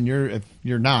casual. And if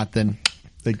you're not, then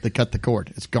they cut the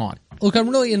cord. It's gone. Look, I'm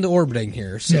really into orbiting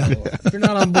here. So Yeah. if you're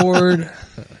not on board,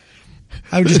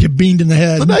 I would just get beamed in the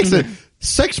head. The next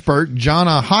sexpert,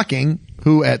 Jonna Hawking,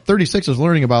 who at 36 is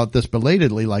learning about this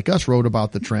belatedly, like us, wrote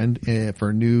about the trend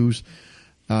for news.com.au,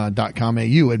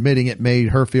 admitting it made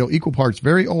her feel equal parts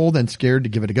very old and scared to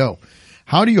give it a go.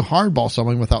 How do you hardball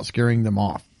someone without scaring them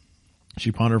off?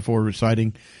 She pondered before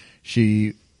deciding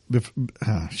she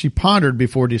pondered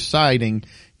before deciding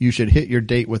you should hit your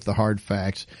date with the hard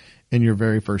facts in your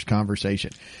very first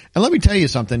conversation. And let me tell you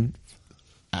something.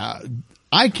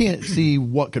 I can't see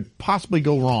what could possibly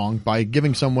go wrong by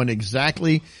giving someone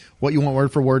exactly what you want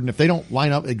word for word. And if they don't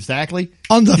line up exactly,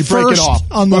 on the you break it off.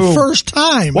 the Boom. first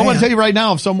time. Well, I'm man. going to tell you right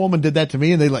now, if some woman did that to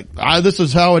me and they like, this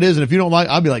is how it is. And if you don't like,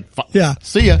 I'll be like, Yeah.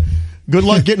 see ya. Good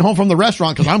luck getting home from the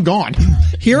restaurant because I'm gone.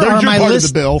 Here There's are your my part list.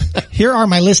 of the bill. Here are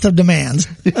my list of demands.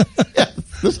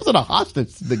 This isn't a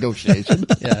hostage negotiation.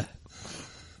 yeah.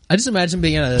 I just imagine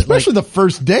being at a, Especially the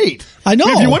first date. I know.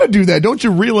 If you want to do that, don't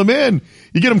you reel them in?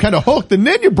 You get them kind of hooked, and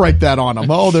then you break that on them.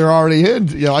 Oh, they're already in.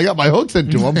 You know, I got my hooks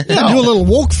into them. Yeah, do a little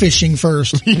woke fishing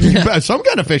first. Some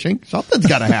kind of fishing. Something's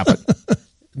got to happen.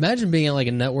 imagine being at like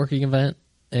a networking event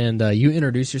and you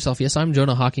introduce yourself. Yes, I'm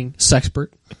Jonah Hawking, sexpert.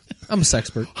 I'm a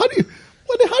sexpert. How do you?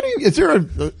 Is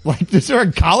there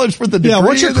a college for the degree? Yeah,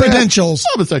 what's your in that? credentials?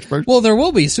 I'm a expert. Well, there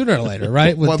will be sooner or later,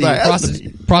 right? With Well, the that has to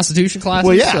be. prostitution classes.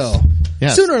 Well, yes. So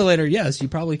Yes. sooner or later, yes, you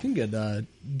probably can get a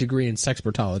degree in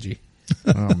sexpertology.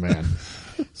 Oh man.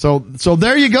 So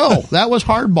there you go. That was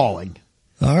hardballing.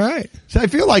 All right. See, I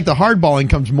feel like the hardballing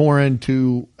comes more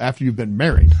into after you've been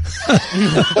married.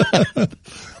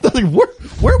 Like,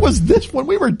 where was this when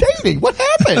we were dating? What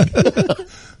happened?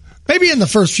 Maybe in the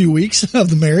first few weeks of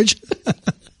the marriage.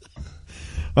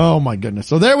 Oh my goodness.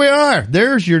 So there we are.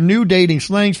 There's your new dating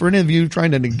slangs for any of you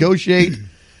trying to negotiate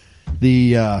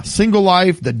the single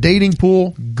life, the dating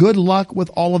pool. Good luck with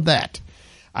all of that.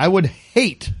 I would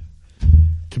hate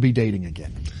to be dating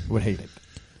again. I would hate it.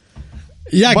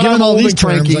 Yeah, But given I'm all old these and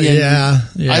terms. cranky and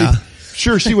Yeah. I'm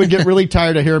sure she would get really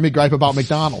tired of hearing me gripe about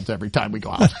McDonald's every time we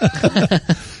go out.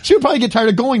 She would probably get tired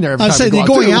of going there every I'd time say we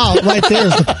go the out. going too.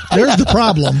 out right there's the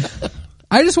problem.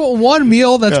 I just want one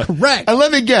meal that's Yeah. correct. And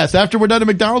let me guess, after we're done at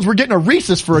McDonald's, we're getting a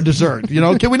Reese's for a dessert. You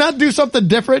know, can we not do something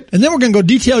different? And then we're going to go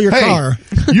detail your Hey, car.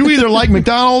 you either like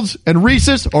McDonald's and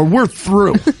Reese's or we're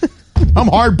through. I'm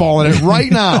hardballing it right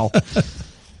now.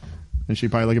 And she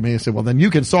probably look at me and say, well, then you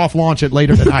can soft launch it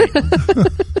later tonight.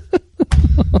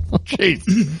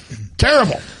 Jeez.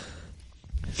 Terrible.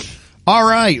 All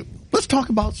right. Let's talk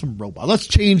about some robots. Let's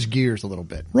change gears a little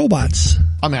bit. Robots.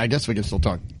 I mean, I guess we can still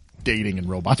talk dating and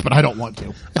robots, but I don't want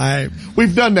to. I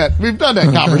We've done that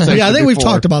conversation. Yeah, I think we've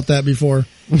before. talked about that before.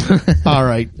 All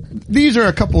right. These are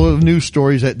a couple of news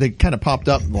stories that they kind of popped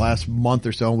up in the last month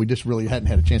or so, and we just really hadn't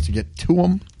had a chance to get to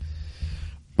them.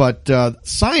 But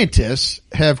scientists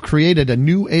have created a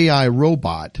new AI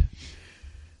robot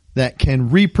that can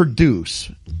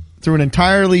reproduce through an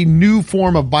entirely new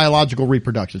form of biological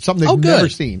reproduction, something they've Oh, good. never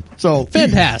seen. So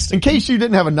Fantastic. in case you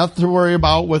didn't have enough to worry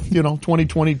about with,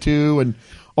 2022 and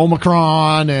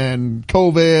Omicron and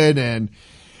COVID and,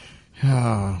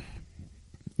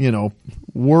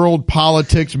 world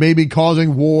politics maybe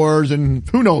causing wars and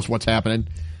who knows what's happening.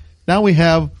 Now we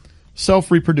have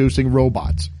self-reproducing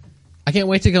robots. I can't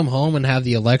wait to come home and have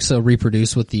the Alexa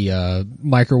reproduce with the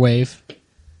microwave.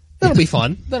 That'll be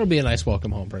fun. That'll be a nice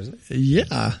welcome home present.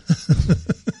 Yeah.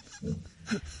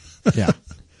 Yeah.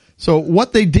 So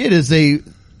what they did is it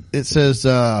says,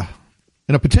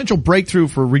 in a potential breakthrough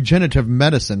for regenerative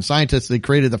medicine, scientists, they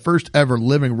created the first ever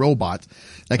living robots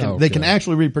that can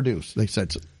actually reproduce. They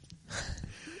said,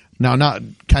 now not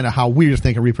kind of how we just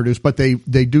think of reproduce, but they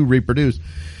do reproduce.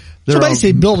 So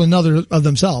basically build another of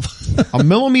themselves. A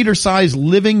millimeter-sized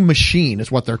living machine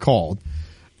is what they're called.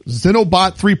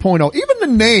 Xenobot 3.0. Even the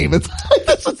name, it's like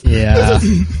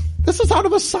this is out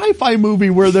of a sci-fi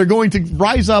movie where they're going to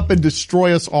rise up and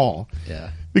destroy us all. Yeah.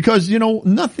 Because,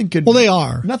 nothing could... Well, they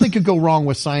are. Nothing could go wrong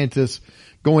with scientists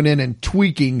going in and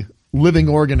tweaking living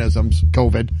organisms,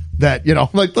 COVID, that,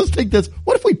 like, let's take this.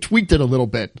 What if we tweaked it a little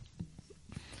bit?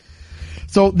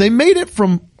 So they made it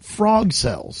from frog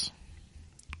cells.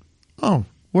 Oh,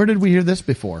 where did we hear this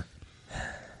before?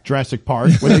 Jurassic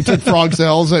Park, where they took frog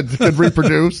cells and could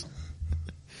reproduce.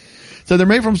 So they're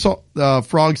made from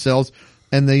frog cells,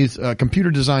 and these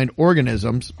computer-designed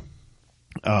organisms,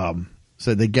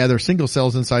 so they gather single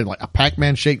cells inside like a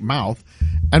Pac-Man shaped mouth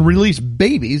and release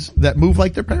babies that move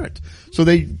like their parents. So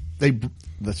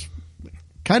that's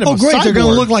kind of Oh, a great. They're going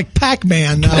to cyborg. look like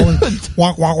Pac-Man now. And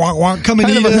wonk, wonk, wonk, wonk, coming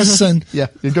to Kind eat of a- us. And Yeah,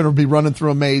 you're going to be running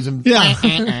through a maze and yeah.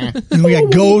 And we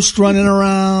got ghosts running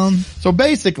around. So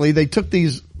basically, they took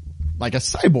these like a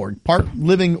cyborg, part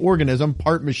living organism,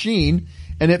 part machine,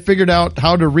 and it figured out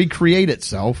how to recreate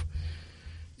itself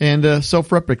and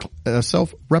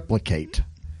self-replicate.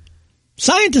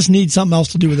 Scientists need something else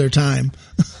to do with their time.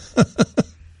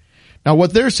 Now,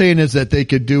 what they're saying is that they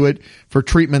could do it for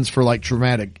treatments for like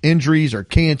traumatic injuries or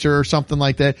cancer or something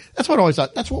like that. That's what I always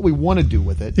thought. That's what we want to do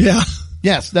with it. Yeah.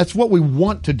 Yes, that's what we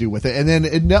want to do with it. And then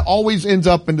it always ends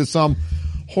up into some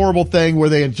horrible thing where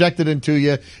they inject it into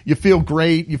you. You feel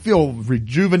great. You feel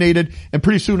rejuvenated. And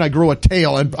pretty soon I grow a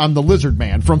tail and I'm the lizard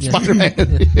man from Spider-Man.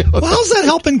 Well, how's that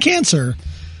helping cancer?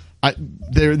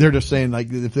 They're just saying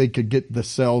like if they could get the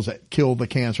cells that kill the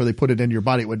cancer, they put it into your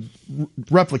body, it would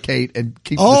replicate and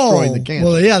keep destroying the cancer.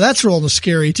 Well, yeah, that's real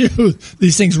scary too.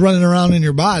 These things running around in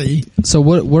your body. So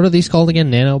what are these called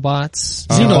again? Nanobots?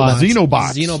 Xenobots.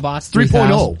 Xenobots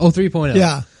 3.0. Oh, 3.0.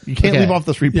 Yeah. You can't leave off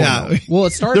the 3.0. Yeah. Well,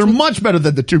 it starts They're with, much better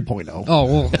than the 2.0. oh,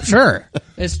 well, sure.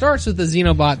 It starts with the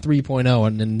Xenobot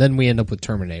 3.0 and then we end up with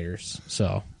Terminators.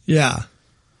 So, Yeah.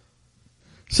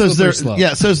 Says Slippery they're slope.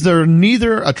 yeah, it says they're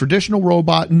neither a traditional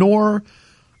robot nor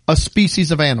a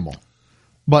species of animal,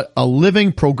 but a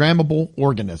living programmable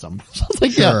organism. So it's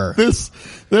like, Sure. yeah,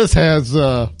 this has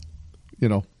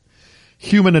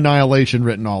human annihilation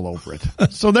written all over it.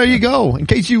 So there you go. In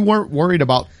case you weren't worried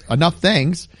about enough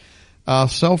things,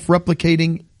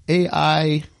 self-replicating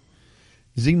AI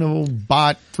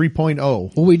Xenobot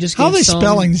 3.0. well, we just How are gave they some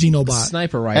spelling Xenobot?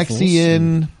 Sniper rifles.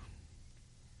 XEN.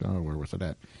 Oh, where was it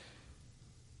at?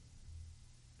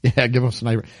 Yeah, give them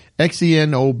sniper.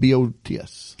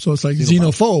 XENOBOTS. So it's like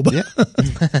Xenobot. xenophobe.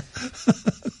 Yeah.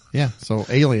 Yeah. So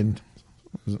alien.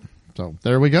 So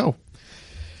there we go.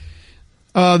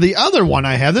 The other one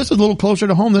I have, this is a little closer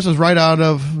to home. This is right out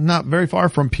of not very far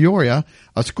from Peoria.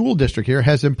 A school district here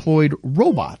has employed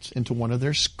robots into one of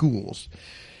their schools.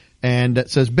 And it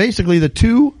says basically the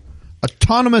two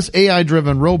autonomous AI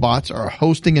driven robots are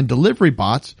hosting and delivery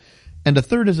bots. And the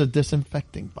third is a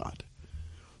disinfecting bot.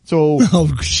 So Oh,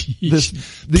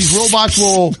 jeez. these robots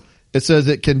will, it says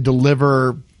it can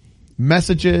deliver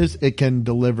messages. It can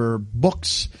deliver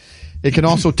books. It can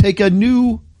also take a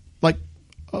new,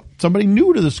 somebody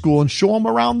new to the school and show them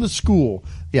around the school.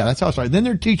 Yeah, that's how it's right. Then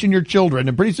they're teaching your children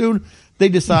and pretty soon they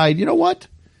decide, you know what?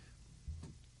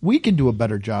 We can do a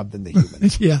better job than the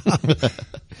humans. Yeah.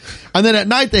 And then at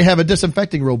night they have a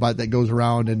disinfecting robot that goes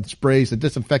around and sprays a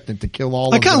disinfectant to kill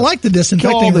all I of kind of like the kill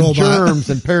all disinfecting the robot. germs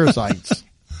and parasites.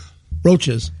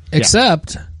 Roaches.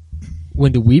 Except,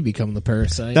 when do we become the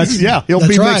parasite? He'll That's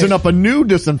be right. mixing up a new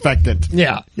disinfectant.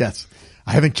 yeah. Yes.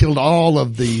 I haven't killed all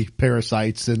of the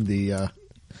parasites and the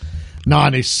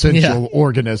non-essential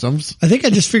organisms. I think I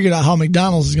just figured out how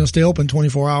McDonald's is going to stay open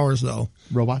 24 hours though.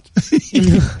 Robots.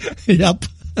 Yep.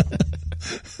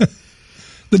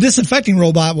 The disinfecting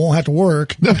robot won't have to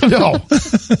work. No.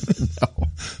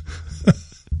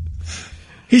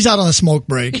 He's out on a smoke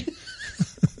break.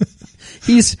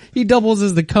 He doubles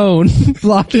as the cone,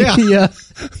 blocking Yeah.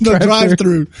 The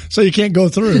drive-through, so you can't go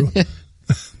through.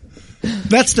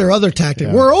 That's their other tactic.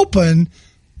 Yeah. We're open,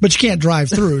 but you can't drive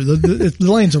through. The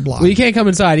lanes are blocked. Well, you can't come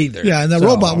inside either. Yeah, and that So-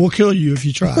 robot will kill you if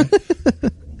you try.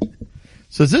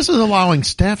 Says this is allowing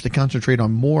staff to concentrate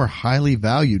on more highly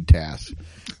valued tasks,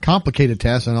 complicated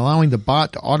tasks, and allowing the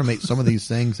bot to automate some of these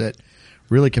things that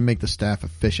really can make the staff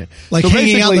efficient. Like So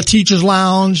hanging out in the basically, teacher's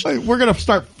lounge. we're going to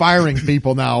start firing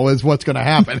people now is what's going to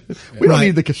happen. We don't Right.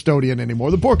 need the custodian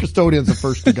anymore. The poor custodian's the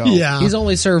first to go. Yeah. He's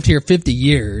only served here 50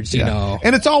 years, you know.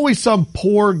 And it's always some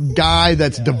poor guy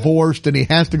that's divorced and he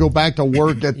has to go back to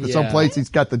work at some Yeah. place. He's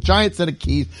got the giant set of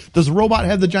keys. Does the robot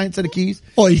have the giant set of keys?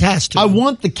 Oh, he has to. I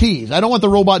want the keys. I don't want the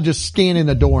robot just scanning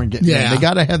the door and getting in. Yeah. They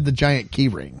got to have the giant key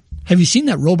ring. Have you seen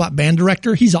that robot band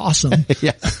director? He's awesome.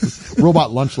 Yeah.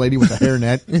 Robot lunch lady with a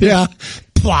hairnet. Yeah.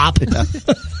 Plop.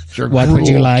 Sure, What would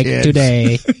you cruel like kids.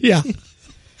 today? Yeah.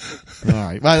 All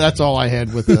right. Well, that's all I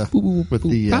had with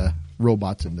the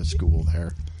robots in the school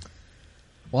there.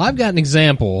 Well, I've got an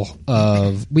example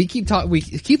of we keep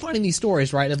finding these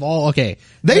stories, right? Of all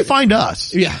They find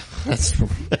us. yeah, that's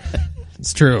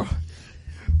it's true.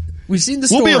 We've seen the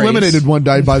We'll stories. be eliminated one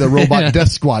day by the robot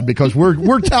death squad because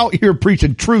we're out here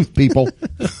preaching truth, people.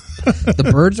 The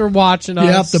birds are watching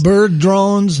us. Yep. The bird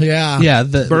drones. Yeah. yeah,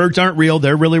 the Birds aren't real.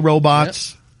 They're really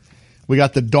robots. We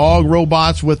got the dog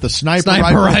robots with the sniper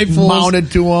Sniper rifles rifles.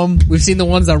 mounted to them. We've seen the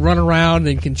ones that run around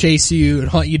and can chase you and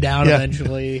hunt you down Yeah.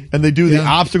 eventually. And they do the Yeah.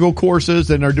 obstacle courses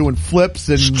and they're doing flips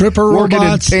and Stripper working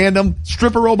robots. in tandem.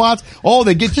 Stripper robots. Oh,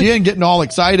 they get you in getting all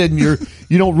excited and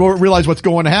you don't realize what's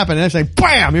going to happen. And next thing,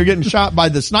 bam, you're getting shot by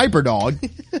the sniper dog.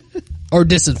 Or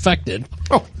disinfected.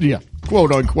 Oh, yeah.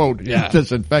 Quote unquote. Yeah.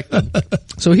 Disinfected.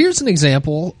 So here's an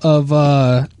example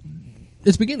of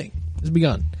it's beginning. It's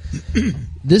begun.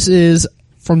 This is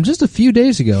from just a few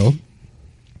days ago.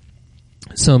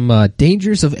 Some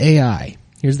dangers of AI.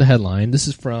 Here's the headline. This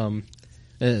is from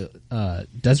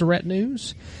Deseret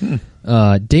News.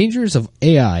 Dangers of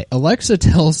AI. Alexa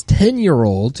tells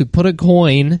 10-year-old to put a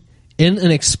coin in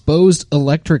an exposed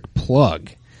electric plug.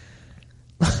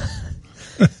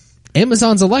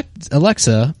 Amazon's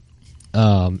Alexa,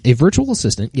 a virtual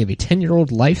assistant, gave a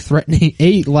 10-year-old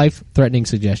life-threatening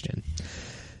suggestion.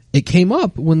 It came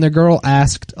up when the girl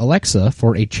asked Alexa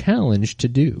for a challenge to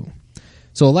do.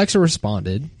 So Alexa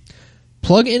responded,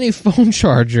 Plug in a phone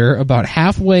charger about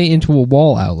halfway into a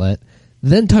wall outlet,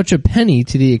 then touch a penny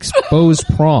to the exposed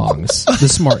prongs, the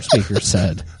smart speaker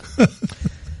said.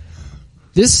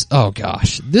 This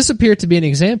appeared to be an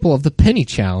example of the penny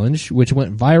challenge, which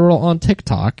went viral on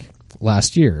TikTok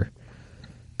last year.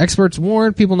 Experts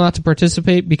warned people not to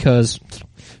participate because,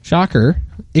 shocker,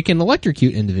 it can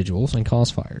electrocute individuals and cause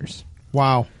fires.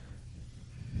 Wow.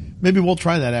 Maybe we'll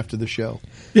try that after the show.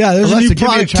 Yeah, there's Alexa, a new give me a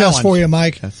product test challenge. for you,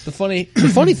 Mike. The funny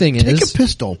thing Take is, a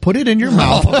pistol, put it in your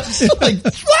mouth. Like,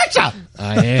 Alexa!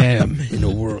 I am in a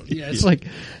world. Yeah, it's like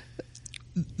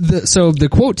the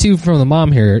quote too from the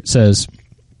mom here says,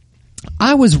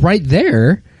 "I was right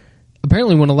there."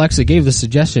 Apparently, when Alexa gave the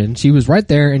suggestion, she was right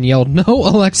there and yelled, "No,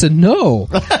 Alexa, no!"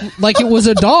 Like it was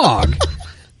a dog.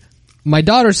 My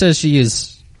daughter says she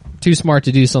is too smart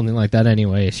to do something like that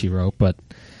anyway. She wrote, but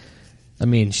I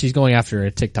mean, she's going after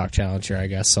a TikTok challenge here, I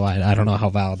guess. So I don't know how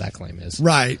valid that claim is.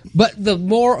 Right. But the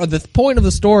point of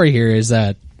the story here is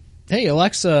that, hey,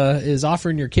 Alexa is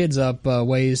offering your kids up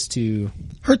ways to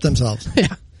Hurt themselves.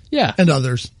 yeah, And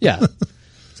others. yeah.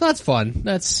 So that's fun.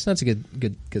 That's a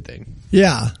good thing.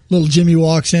 Yeah. Little Jimmy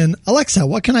walks in. Alexa,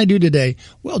 what can I do today?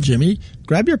 Well, Jimmy,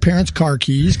 grab your parents' car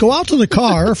keys, go out to the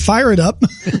car, fire it up.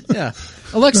 Yeah.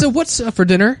 Alexa, what's for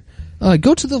dinner?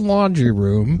 Go to the laundry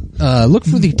room. Look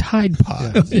for the Tide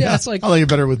Pod. Yeah, it's like I like it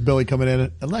better with Billy coming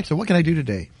in. Alexa, what can I do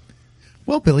today?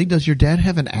 Well, Billy, does your dad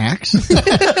have an axe?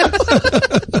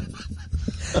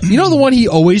 you know the one he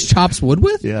always chops wood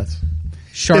with. Yes.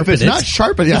 Sharpen If it's it. not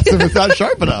sharp, yes, if it's not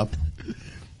sharp enough.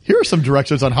 Here are some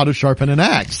directions on how to sharpen an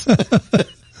axe.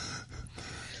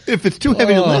 If it's too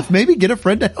heavy to lift, maybe get a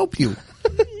friend to help you.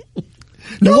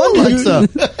 No, Alexa.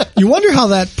 You wonder how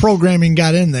that programming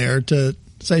got in there to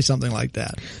say something like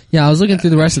that. Yeah, I was looking through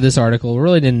the rest of this article. It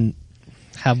really didn't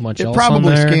have much It else probably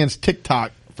on there. scans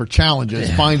TikTok for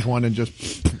challenges, finds one, and just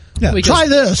Yeah, Because- try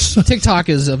this. TikTok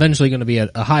is eventually going to be a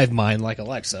hive mind like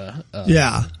Alexa.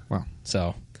 Yeah. well.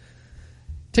 So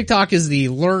TikTok is the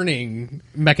learning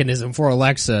mechanism for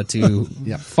Alexa to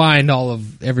find all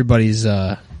of everybody's.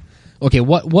 Okay,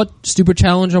 what stupid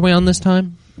challenge are we on this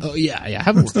time? Oh yeah.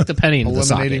 Have them stick the penny in the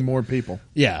socket. Eliminating more people.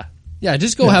 Yeah.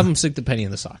 Just go have them stick the penny in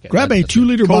the socket. Grab a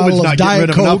 2-liter COVID's bottle of not getting Diet rid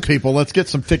of enough Coke. people. Let's get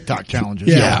some TikTok challenges.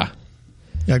 Yeah.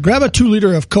 Yeah, grab a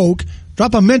 2-liter of Coke,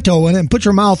 drop a Mentos in it, and put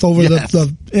your mouth over Yes.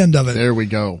 the end of it. There we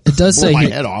go. It does Blow say my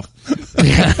here- head off.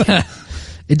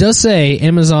 It does say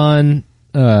Amazon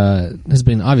has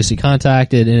been obviously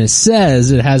contacted, and it says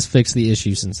it has fixed the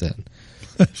issue since then.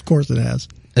 Of course it has.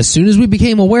 As soon as we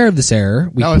became aware of this error,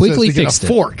 we Now it says quickly to get fixed a it.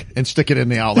 fork and stick it in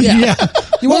the outlet. Yeah.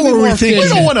 You want to be What were more we thinking? We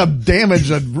efficient. don't want to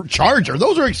damage a charger.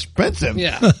 Those are expensive.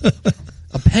 Yeah.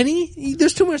 A penny?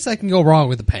 There's too much that can go wrong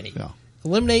with a penny. Yeah.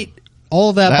 Eliminate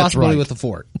all of that That's possibility right. with the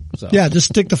fork. So. Yeah, just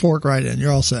stick the fork right in.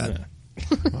 You're all set.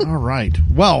 All right.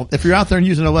 Well, if you're out there and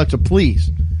using Alexa,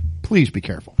 please be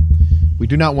careful. We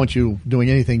do not want you doing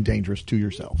anything dangerous to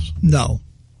yourselves. No.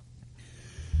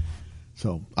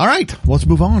 So, all right. Let's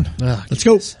move on. Let's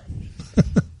go.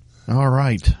 All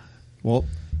right. Well,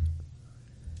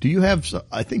 do you have?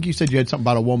 I think you said you had something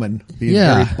about a woman being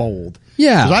Yeah. very bold.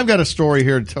 Yeah. 'Cause I've got a story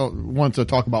here to want to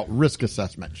talk about risk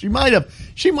assessment. She might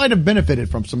have benefited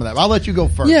from some of that. I'll let you go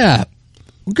first. Yeah.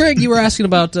 Greg, you were asking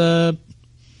about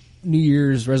New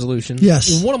Year's resolutions.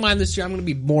 Yes. Well, one of mine this year, I'm going to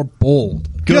be more bold.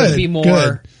 Good, I'm going to be more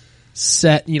good.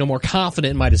 set, more confident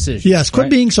in my decisions. Yes, quit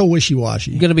right? being so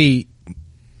wishy-washy. I'm going to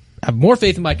have more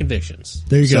faith in my convictions.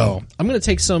 There you so, go. I'm going to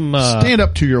take some. Stand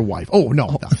up to your wife. Oh no!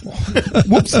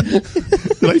 Whoops!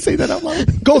 Did I say that out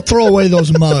loud? Go throw away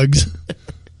those mugs.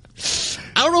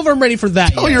 I don't know if I'm ready for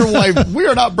that. Tell yet. your wife we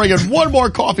are not bringing one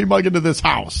more coffee mug into this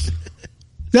house.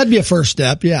 That'd be a first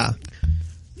step, yeah.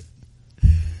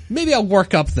 Maybe I'll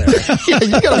work up there. Yeah, you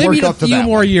got to Maybe work in a up to few that.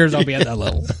 more one. years I'll be at that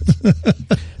level.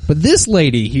 But this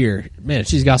lady here, man,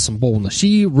 she's got some boldness.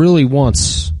 She really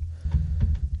wants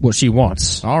what she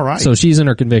wants. All right. So she's in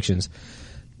her convictions.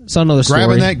 So another story.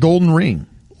 Grabbing that golden ring.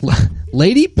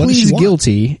 Lady What does she pleads want?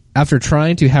 guilty after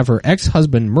trying to have her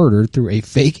ex-husband murdered through a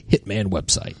fake hitman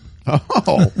website.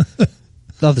 Oh,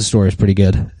 Thought the story was pretty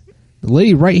good. The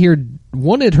lady right here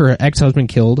wanted her ex-husband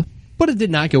killed, but it did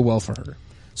not go well for her.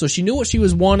 So she knew what she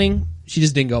was wanting. She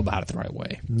just didn't go about it the right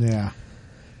way. yeah.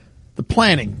 The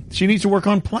planning. She needs to work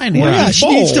on planning. Well, yeah, She's she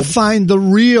needs to bold. find the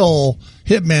real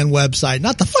Hitman website,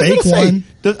 not the I was fake gonna say,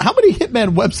 one. how many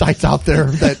hitman websites out there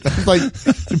that like?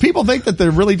 Do people think that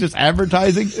they're really just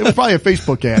advertising? It was probably a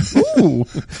Facebook ad. Ooh,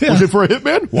 looking for a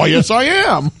hitman? Why, yes, I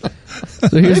am.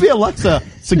 Maybe Alexa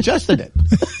suggested it.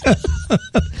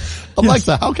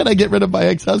 Alexa, how can I get rid of my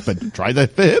ex-husband? Try the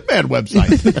Hitman website.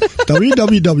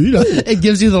 www. It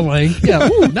gives you the link. Yeah.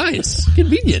 Ooh, nice.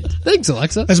 Convenient. Thanks,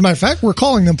 Alexa. As a matter of fact, we're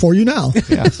calling them for you now.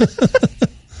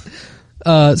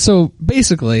 Yeah. So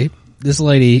basically, this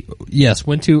lady, yes,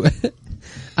 went to,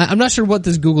 I'm not sure what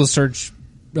this Google search,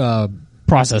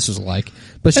 process was like,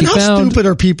 but she And how found, stupid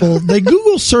are people? They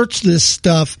Google search this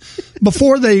stuff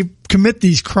before they commit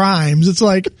these crimes. It's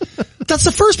like, that's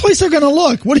the first place they're going to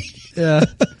look. What do you, yeah.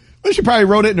 Well, she probably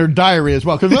wrote it in her diary as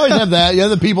well, because we always have that. You have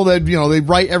the people that, they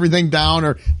write everything down,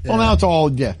 or, well, now it's all,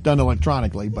 done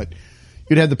electronically, but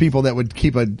you'd have the people that would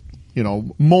keep a,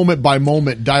 moment by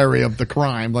moment diary of the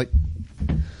crime. Like,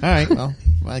 all right, well,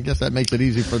 I guess that makes it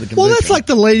easy for the conviction. well, that's like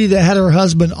the lady that had her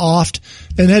husband offed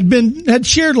and had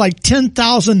shared like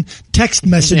 10,000 text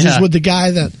messages Yeah. with the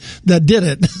guy that did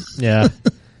it. Yeah.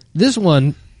 This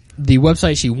one, the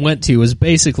website she went to was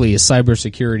basically a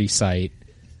cybersecurity site,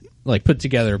 like put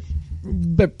together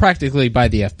but practically by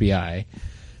the FBI.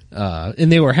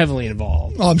 And they were heavily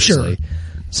involved. Oh, I'm sure. obviously.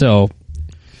 So,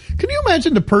 Can you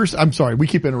imagine the person? I'm sorry, we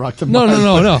keep interrupting.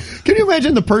 No. Can you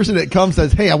imagine the person that comes and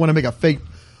says, "Hey, I want to make a fake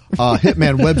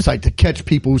hitman website to catch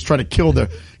people who's trying to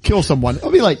kill someone"?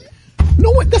 I'll be like,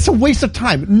 no one. That's a waste of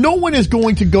time. No one is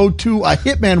going to go to a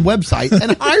hitman website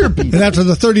and hire people. And after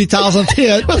the 30,000th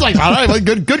hit, It was like, all right, well,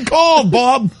 good call,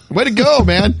 Bob. Way to go,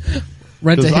 man.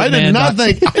 'Cause I did not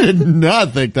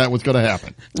think that was going to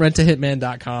happen.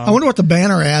 rentahitman.com. I wonder what the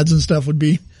banner ads and stuff would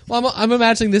be. Well, I'm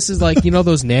imagining this is like,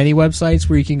 those nanny websites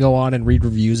where you can go on and read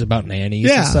reviews about nannies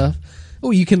Yeah. and stuff. Oh,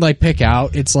 you can like pick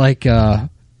out, it's like,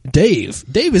 Dave.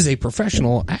 Dave is a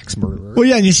professional axe murderer. Well,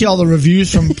 yeah, and you see all the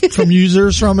reviews from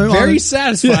users from it. Very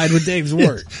satisfied with Dave's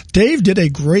work. Dave did a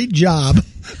great job.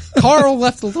 Carl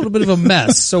left a little bit of a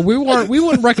mess, so we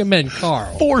wouldn't recommend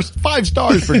Carl. 5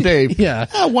 stars for Dave. Yeah.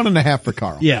 1.5 for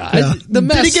Carl. Yeah. The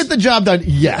mess. Did he get the job done?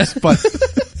 Yes, but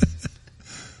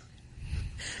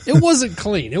It wasn't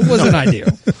clean. It wasn't ideal.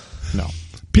 no.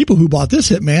 People who bought this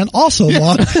Hitman also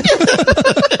bought.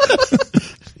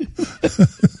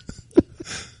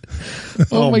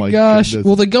 Oh, my gosh. goodness.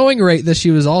 Well, the going rate that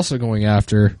she was also going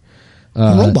after,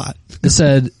 A robot. it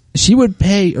said she would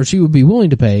be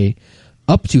willing to pay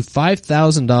up to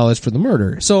 $5,000 for the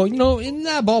murder. So, in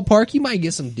that ballpark, you might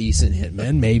get some decent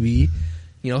hitmen, maybe.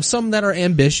 Some that are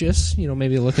ambitious,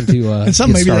 maybe looking to, And some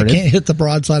get maybe started. they can't hit the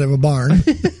broadside of a barn.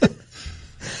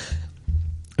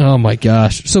 Oh my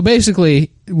gosh. So basically,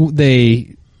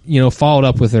 they, followed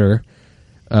up with her,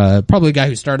 probably the guy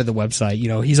who started the website,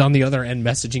 he's on the other end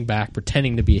messaging back,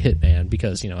 pretending to be a hitman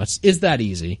because, it's that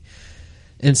easy.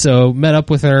 And so met up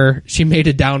with her. She made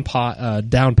a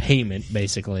down payment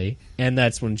basically. And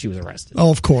that's when she was arrested. Oh,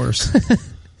 of course.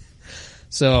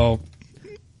 So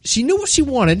she knew what she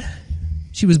wanted.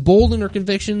 She was bold in her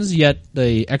convictions, yet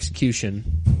the execution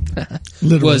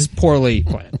Literally. was poorly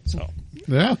planned.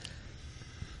 Yeah.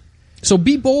 So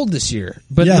be bold this year,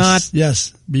 but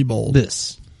Yes, be bold.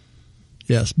 this.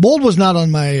 Yes. Bold was not on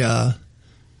my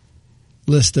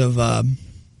list of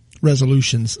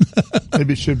resolutions.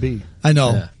 Maybe it should be. I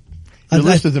know. Yeah. Your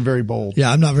list isn't very bold.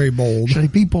 Yeah, I'm not very bold. Should I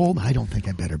be bold? I don't think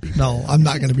I better be bold. No, I'm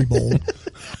not going to be bold.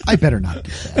 I better not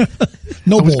do that.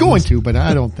 No I was boldness. going to, but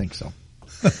I don't think so.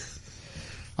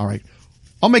 All right.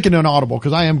 I'll make it inaudible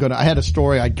because I had a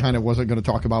story I kind of wasn't going to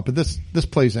talk about, but this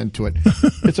plays into it.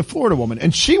 It's a Florida woman,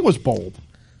 and she was bold.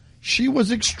 She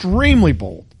was extremely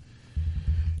bold.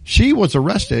 She was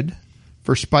arrested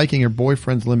for spiking her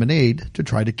boyfriend's lemonade to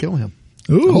try to kill him.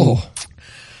 Ooh.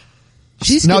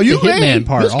 She's Now the you hitman may-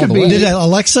 part this all could the be- way. Did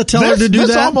Alexa tell her to do This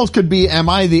that? almost could be, am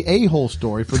I the a-hole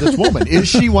story for this woman? Is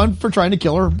she one for trying to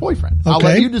kill her boyfriend? I'll Okay.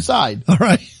 let you decide. All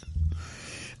right.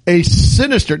 A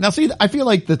sinister. Now see, I feel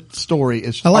like the story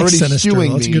is I like already sinister.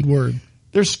 skewing That's a me. good word.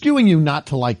 They're skewing you not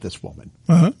to like this woman.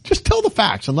 Uh-huh. Just tell the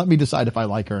facts and let me decide if I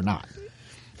like her or not.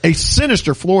 A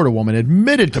sinister Florida woman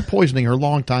admitted to poisoning her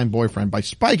longtime boyfriend by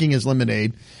spiking his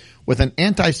lemonade with an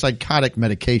antipsychotic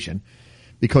medication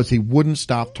because he wouldn't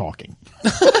stop talking.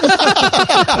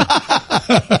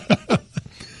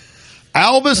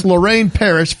 Alvis Lorraine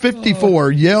Parrish,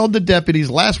 54, yelled to deputies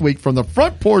last week from the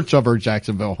front porch of her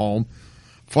Jacksonville home,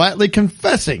 flatly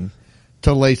confessing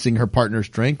to lacing her partner's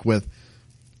drink with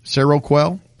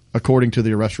Seroquel, according to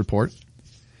the arrest report.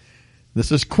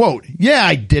 This is, quote, "Yeah,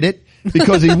 I did it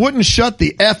because he wouldn't shut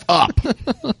the F up,"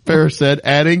 Parrish said,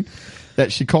 adding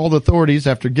that she called authorities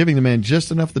after giving the man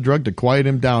just enough of the drug to quiet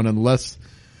him down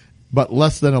but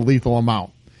less than a lethal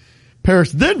amount.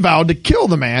 Parrish then vowed to kill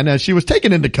the man as she was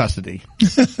taken into custody.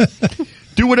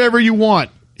 "Do whatever you want.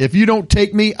 If you don't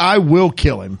take me, I will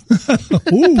kill him."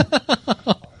 Ooh.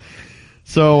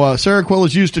 So Seroquel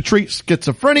is used to treat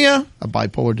schizophrenia, a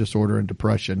bipolar disorder, and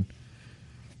depression,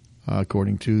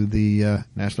 according to the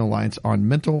National Alliance on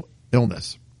Mental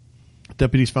Illness.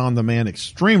 Deputies found the man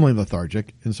extremely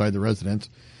lethargic inside the residence,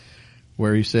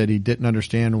 where he said he didn't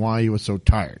understand why he was so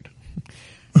tired.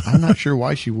 I'm not sure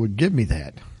why she would give me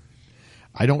that.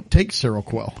 I don't take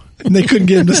Seroquel. And they couldn't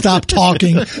get him to stop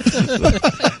talking. So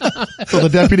the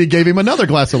deputy gave him another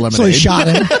glass of lemonade. So he shot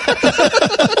him.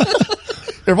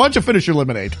 Here, why don't you finish your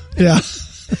lemonade? Yeah.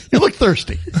 You look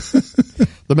thirsty.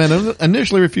 The man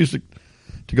initially refused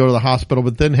to go to the hospital,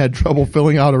 but then had trouble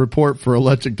filling out a report for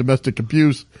alleged domestic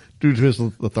abuse due to his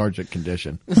lethargic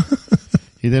condition.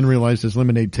 He then realized his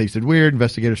lemonade tasted weird.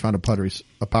 Investigators found a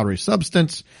powdery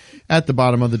substance at the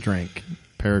bottom of the drink.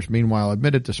 Parrish, meanwhile,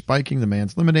 admitted to spiking the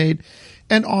man's lemonade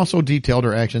and also detailed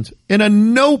her actions in a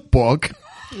notebook.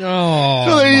 Oh,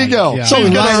 So there you go. God. She's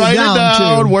going to write it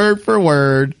down too. word for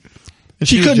word. And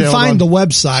She was couldn't jailed find the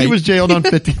website. She was jailed on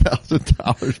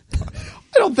 $50,000.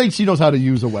 I don't think she knows how to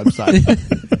use a website.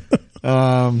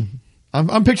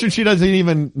 I'm picturing she doesn't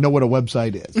even know what a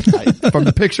website is. From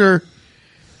the picture.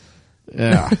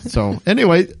 Yeah. So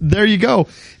anyway, there you go.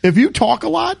 If you talk a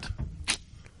lot,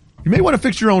 you may want to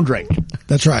fix your own drink.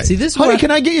 That's right. See, this is Honey, what can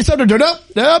I get you something? No,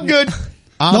 I'm good.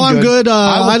 I'm good.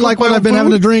 I like what I've been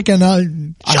having to drink,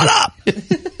 and Shut up.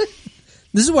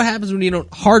 this is what happens when you don't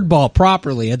hardball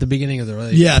properly at the beginning of the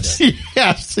relationship. yes.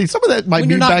 Yes. See, some of that might When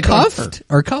be you're not back on her. cuffed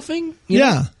or cuffing, you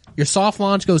Yeah. know, your soft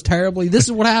launch goes terribly. This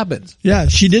is what happens. Yeah.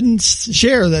 She didn't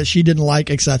share that she didn't like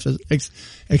excessive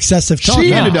talk.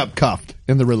 She No. ended up cuffed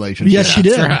in the relationship. Yes, she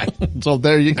did. That's right. So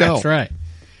there you go. That's right.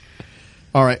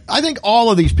 All right. I think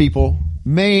all of these people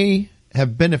may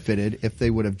have benefited if they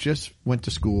would have just went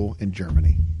to school in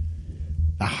Germany.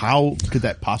 Now, how could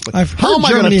that possibly? I've heard how am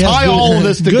I going Germany to has tie good, all of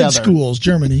this together? Good schools,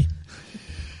 Germany.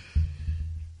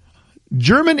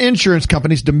 German insurance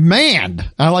companies demand.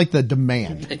 I like the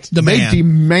demand. Demand. They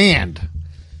demand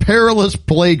perilous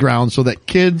playgrounds so that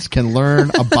kids can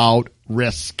learn about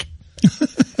risk.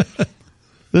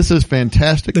 This is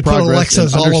fantastic They put progress in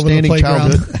Alexas all over the understanding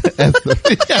playground.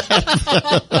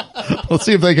 childhood. Let's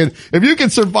see if you can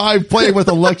survive playing with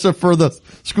Alexa for the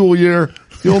school year,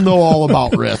 you'll know all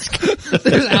about risk.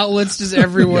 There's outlets just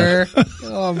everywhere.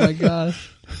 Oh my gosh.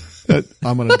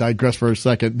 I'm going to digress for a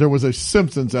second. There was a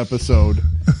Simpsons episode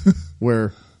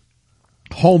where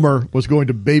Homer was going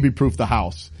to baby-proof the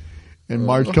house. And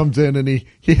Marge comes in and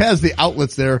he has the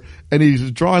outlets there and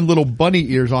he's drawing little bunny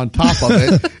ears on top of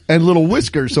it and little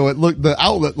whiskers. So the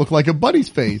outlet looked like a bunny's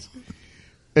face.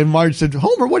 And Marge said,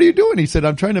 Homer, what are you doing? He said,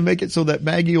 I'm trying to make it so that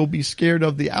Maggie will be scared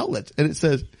of the outlets. And it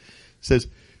says,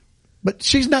 but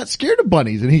she's not scared of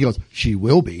bunnies. And he goes, she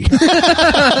will be.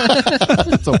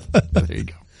 So there you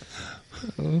go.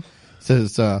 It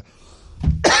says,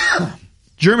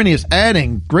 Germany is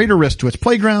adding greater risk to its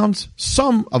playgrounds.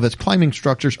 Some of its climbing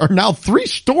structures are now 3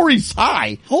 stories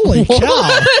high. Holy cow.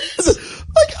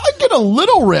 Like, I get a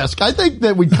little risk. I think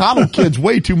that we coddle kids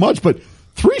way too much, but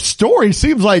 3 stories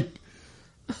seems like,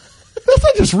 that's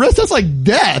not just risk, that's like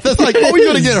death. That's like, oh, he's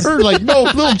going to get hurt. Like, no,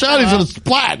 little Johnny's going to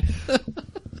splat.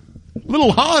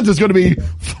 Little Hans is going to be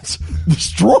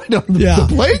destroyed on the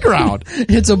playground.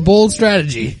 It's a bold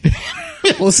strategy.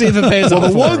 We'll see if it pays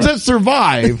off. The ones that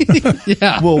survive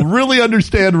will really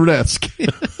understand risk.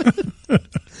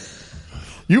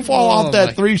 You fall off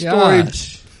that 3-story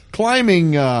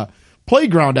climbing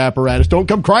playground apparatus, don't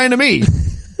come crying to me.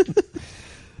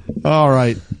 All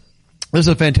right. This is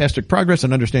a fantastic progress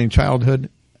in understanding childhood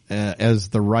as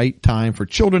the right time for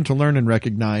children to learn and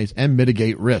recognize and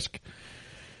mitigate risk.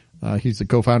 He's the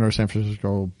co-founder of San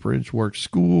Francisco Bridgeworks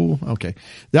School. Okay.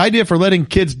 The idea for letting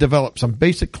kids develop some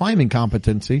basic climbing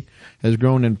competency has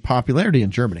grown in popularity in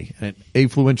Germany. An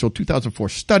influential 2004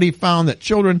 study found that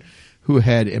children who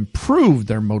had improved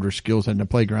their motor skills in the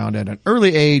playground at an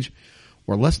early age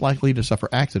were less likely to suffer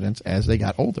accidents as they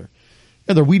got older.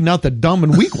 Yeah, they're weeding out the dumb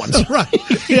and weak ones. Right.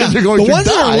 Yeah. They're going The to ones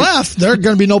that die. are left, they're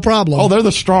going to be no problem. Oh, they're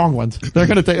the strong ones. They're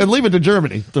going to take, and leave it to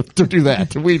Germany to do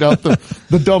that, to weed out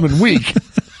the dumb and weak.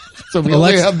 So we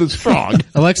only have the strong.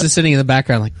 Alexa's sitting in the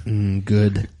background like,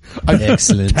 good.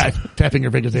 Excellent. Tapping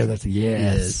her fingers there. That's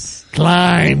yes.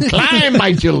 Climb,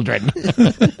 my children.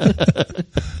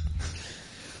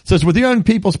 Says with young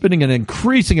people spending an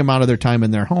increasing amount of their time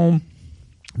in their home,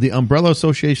 the Umbrella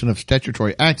Association of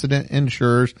Statutory Accident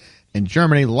Insurers in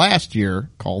Germany last year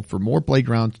called for more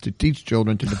playgrounds to teach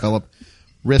children to develop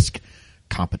risk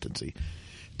competency.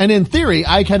 And in theory,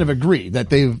 I kind of agree that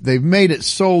they've made it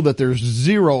so that there's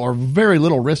zero or very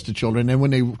little risk to children. And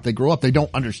when they grow up, they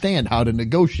don't understand how to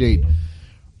negotiate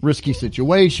risky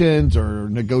situations or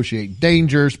negotiate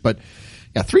dangers. But,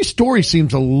 Yeah, 3 stories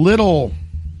seems a little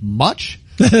much.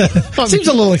 Seems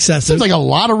a little excessive. Seems like a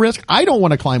lot of risk. I don't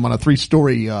want to climb on a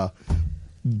 3-story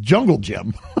jungle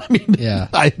gym. I mean,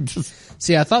 Yeah.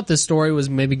 See, I thought this story was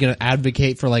maybe going to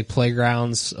advocate for like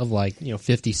playgrounds of like,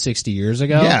 50, 60 years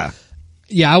ago. Yeah.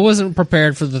 Yeah, I wasn't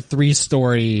prepared for the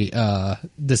 3-story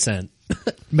descent,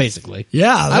 basically.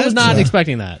 Yeah, I was not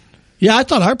expecting that. Yeah, I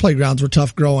thought our playgrounds were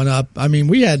tough growing up. I mean,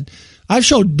 I've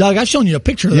shown you a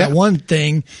picture of that one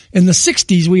thing. In the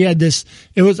 60s, we had this,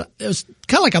 it was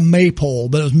kind of like a maypole,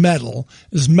 but it was metal.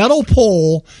 This metal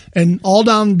pole, and all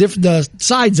down the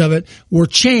sides of it were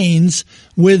chains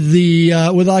with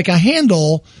with like a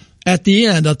handle at the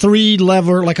end, a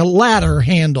 3-lever, like a ladder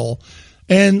handle.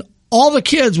 And all the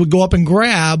kids would go up and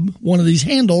grab one of these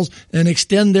handles and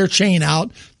extend their chain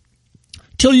out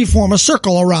till you form a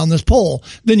circle around this pole.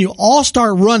 Then you all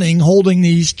start running, holding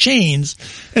these chains,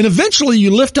 and eventually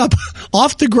you lift up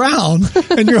off the ground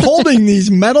and you're holding these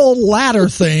metal ladder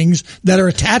things that are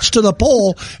attached to the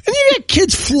pole, and you get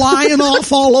kids flying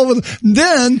off all over.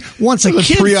 Then once a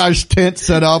kid, triage tent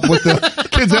set up with the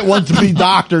kids that want to be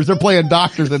doctors, they're playing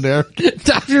doctors in there.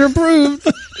 Doctor approved.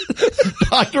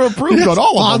 Doctor approved on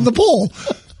all of on them. the pole.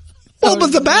 Well,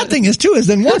 but the bad thing is too, is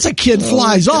then once a kid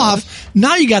flies off,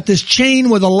 now you got this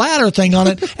chain with a ladder thing on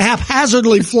it,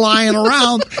 haphazardly flying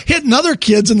around, hitting other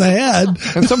kids in the head.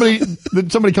 And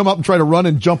somebody come up and try to run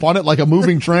and jump on it like a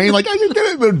moving train. Like, I just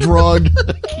did it with a drug.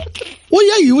 Well,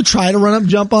 yeah, you would try to run up,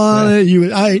 jump on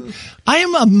it. I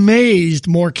am amazed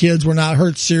more kids were not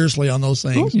hurt seriously on those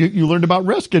things. You learned about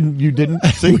risk and you didn't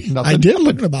see nothing. I did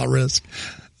learn about risk.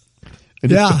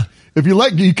 And Yeah. If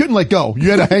you couldn't let go.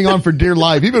 You had to hang on for dear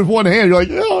life. Even with one hand, you're like,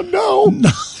 oh no.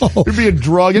 You're being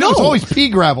drugged. And it was always pea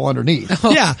gravel underneath.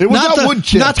 Yeah. It was not not wood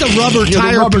chips. Not the rubber The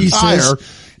tire rubber pieces. tire.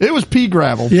 It was pea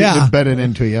gravel Yeah. embedded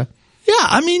into you. Yeah.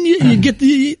 I mean, you get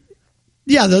the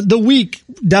weak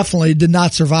definitely did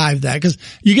not survive that, because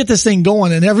you get this thing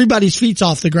going and everybody's feet's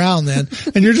off the ground then,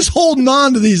 and you're just holding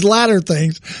on to these ladder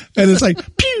things, and it's like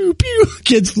pew pew,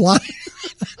 kids flying.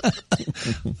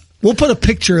 We'll put a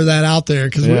picture of that out there,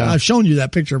 because I've shown you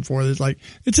that picture before. It's like,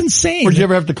 it's insane. Or did you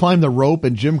ever have to climb the rope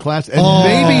in gym class?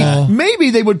 And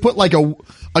maybe they would put like a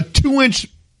 2-inch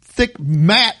thick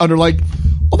mat under, like,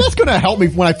 well, that's going to help me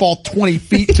when I fall 20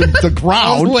 feet to the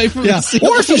ground. Away from Yeah. the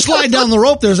Or if you slide down the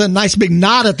rope, there's a nice big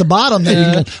knot at the bottom that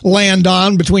you can land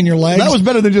on between your legs. That was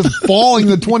better than just falling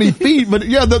the 20 feet. But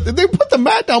yeah, they put the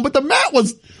mat down, but the mat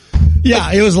was,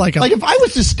 it was like like if I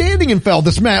was just standing and fell,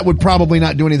 this mat would probably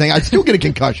not do anything. I'd still get a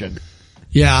concussion.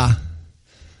 Yeah.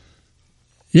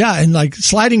 Yeah, and like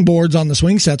sliding boards on the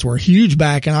swing sets were huge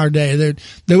back in our day.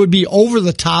 They would be over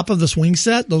the top of the swing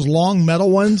set, those long metal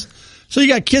ones. So you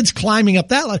got kids climbing up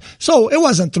that. So it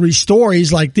wasn't 3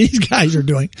 stories like these guys are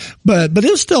doing, but it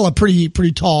was still a pretty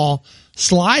tall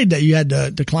slide that you had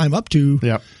to climb up to.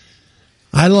 Yep.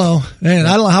 I don't know, man.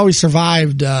 I don't know how we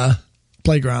survived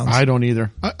playgrounds. I don't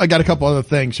either. I got a couple other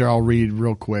things here I'll read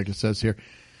real quick. It says here,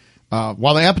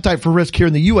 while the appetite for risk here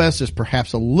in the U.S. is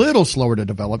perhaps a little slower to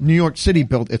develop, New York City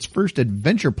built its first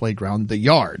adventure playground, The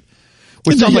Yard.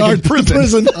 Which sounds like a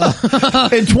prison.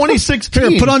 In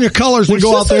 2016. Here, put on your colors and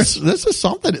go out there. This is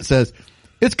something. It says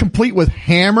it's complete with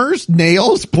hammers,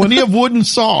 nails, plenty of wooden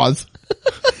saws.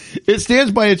 It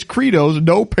stands by its credos,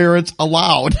 no parents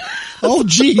allowed. Oh,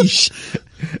 geez.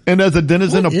 And as a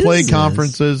denizen of What play is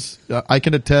conferences, I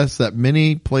can attest that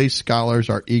many play scholars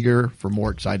are eager for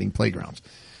more exciting playgrounds.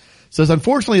 It says,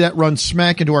 unfortunately, that runs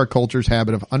smack into our culture's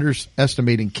habit of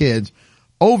underestimating kids,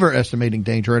 overestimating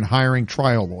danger, and hiring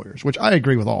trial lawyers, which I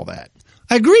agree with all that.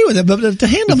 I agree with it, but to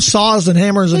hand them saws and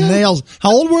hammers and nails,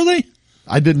 how old were they?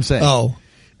 I didn't say. Oh.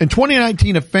 In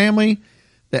 2019, a family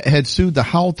that had sued the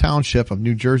Howell Township of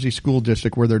New Jersey School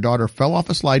District, where their daughter fell off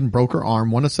a slide and broke her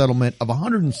arm, won a settlement of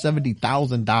 $170,000.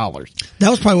 That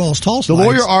was probably one of those tall The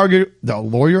slides.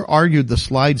 lawyer argued the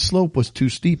slide slope was too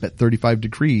steep at 35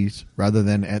 degrees rather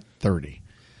than at 30.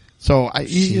 So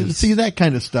you see that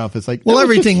kind of stuff. It's like, well,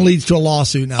 everything leads to a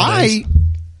lawsuit nowadays.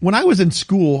 When I was in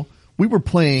school, we were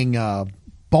playing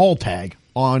ball tag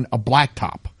on a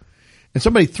blacktop, and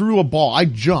somebody threw a ball. I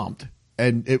jumped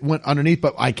and it went underneath,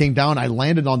 but I came down. I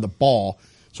landed on the ball,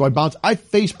 so I bounced. I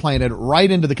face planted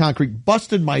right into the concrete,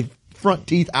 busted my front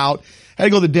teeth out. Had to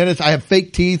go to the dentist. I have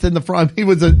fake teeth in the front.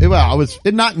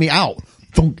 It knocked me out.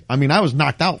 I mean, I was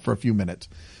knocked out for a few minutes.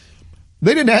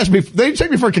 They didn't ask me. They didn't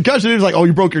take me for a concussion. It was like, oh,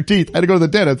 you broke your teeth. I had to go to the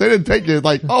dentist. They didn't take you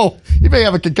like, oh, you may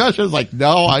have a concussion. It's like,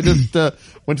 no, I just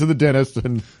went to the dentist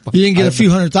and you didn't get a few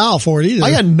 $100,000 for it either.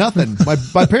 I got nothing.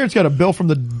 My parents got a bill from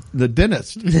the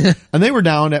dentist, and they were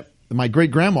down at my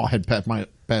great grandma had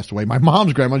passed away. My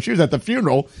mom's grandma, she was at the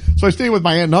funeral. So I stayed with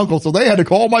my aunt and uncle. So they had to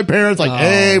call my parents like,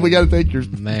 hey, we got to take your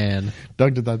Man.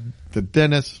 Doug to the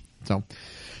dentist. So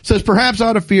says perhaps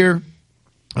out of fear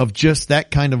of just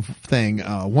that kind of thing,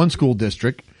 one school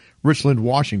district, Richland,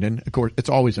 Washington, of course, it's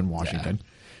always in Washington,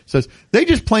 says they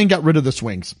just plain got rid of the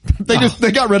swings. They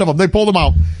got rid of them. They pulled them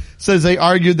out. Says they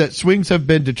argued that swings have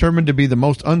been determined to be the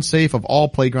most unsafe of all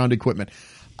playground equipment.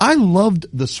 I loved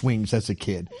the swings as a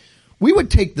kid. We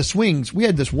would take the swings. We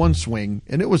had this one swing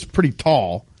and it was pretty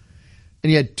tall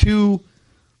and you had two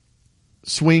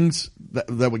swings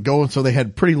that would go. And so they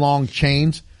had pretty long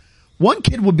chains. One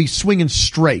kid would be swinging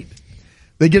straight.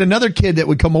 They get another kid that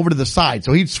would come over to the side.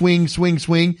 So he'd swing.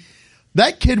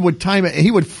 That kid would time it. He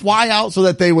would fly out so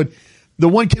that the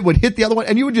one kid would hit the other one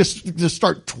and you would just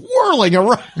start twirling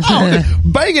around,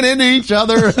 banging into each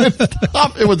other.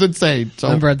 It was insane. So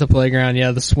Remember at the playground,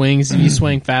 the swings, if you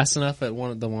swing fast enough at one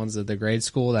of the ones at the grade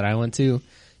school that I went to,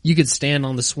 you could stand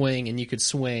on the swing and you could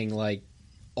swing like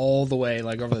all the way,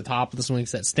 like over the top of the swing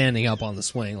set, standing up on the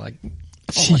swing, like,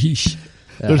 Sheesh.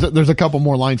 There's a couple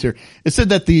more lines here. It said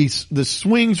that the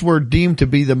swings were deemed to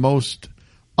be the most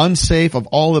unsafe of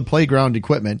all the playground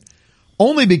equipment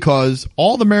only because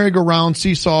all the merry-go-round,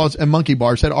 seesaws, and monkey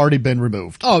bars had already been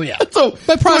removed. oh yeah. So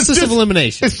By process it's of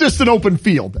elimination. It's just an open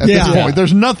field at this point. Yeah.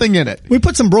 There's nothing in it. We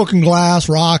put some broken glass,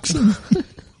 rocks. All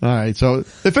right. So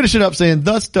they finish it up saying,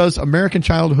 thus does American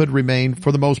childhood remain,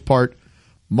 for the most part,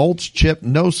 mulch, chip,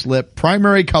 no slip,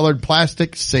 primary colored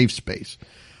plastic safe space.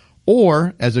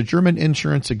 Or, as a German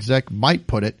insurance exec might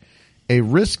put it, a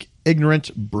risk ignorance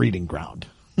breeding ground.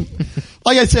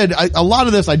 Like I said, a lot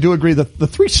of this I do agree. The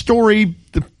 3-story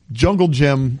the jungle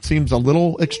gym seems a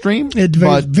little extreme, It's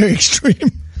but very extreme.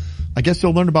 I guess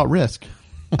you'll learn about risk.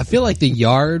 I feel like the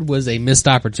yard was a missed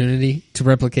opportunity to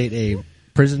replicate a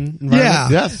prison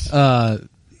environment. Yeah. Yes.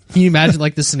 Can you imagine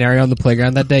like the scenario on the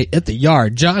playground that day? At the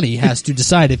yard, Johnny has to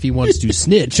decide if he wants to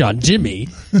snitch on Jimmy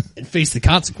and face the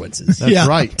consequences. That's Yeah.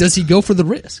 right. Does he go for the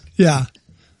risk? Yeah.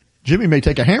 Jimmy may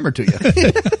take a hammer to you.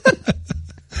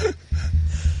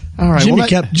 All right.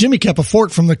 Jimmy kept a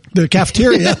fork from the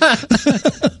cafeteria.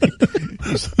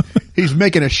 He's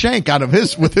making a shank out of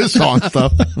with his song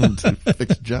stuff.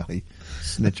 Fix Johnny.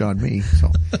 Snitch on me. So,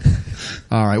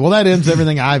 all right. Well, that ends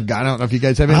everything I've got. I don't know if you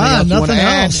guys have anything else you want to nothing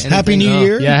add. else. Anything? Happy New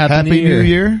Year. Yeah, Happy New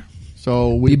Year.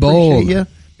 So we Be bold. appreciate you.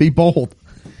 Be bold.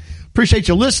 Appreciate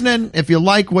you listening. If you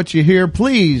like what you hear,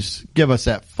 please give us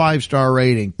that 5-star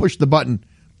rating. Push the button.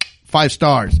 5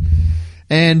 stars.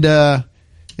 And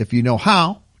if you know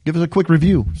how, give us a quick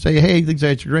review. Say, hey, these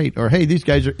guys are great. Or, hey, these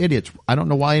guys are idiots. I don't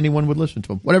know why anyone would listen to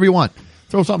them. Whatever you want.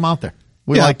 Throw something out there.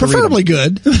 We like to read them. preferably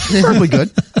good. Preferably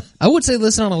good. I would say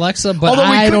listen on Alexa, but Although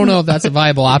we I don't couldn't- know if that's a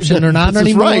viable option or not This is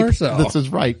anymore. right. So. This is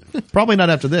right. Probably not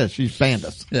after this. She's banned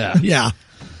us. Yeah. Yeah.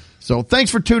 So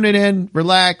thanks for tuning in.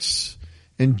 Relax.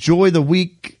 Enjoy the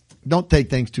week. Don't take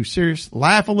things too serious.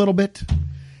 Laugh a little bit.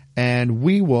 And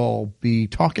we will be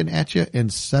talking at you in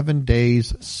 7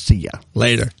 days. See ya.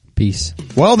 Later. Peace.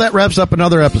 Well, that wraps up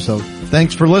another episode.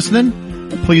 Thanks for listening.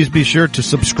 Please be sure to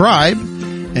subscribe.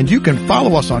 And you can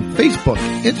follow us on Facebook,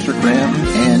 Instagram,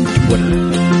 and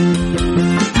Twitter.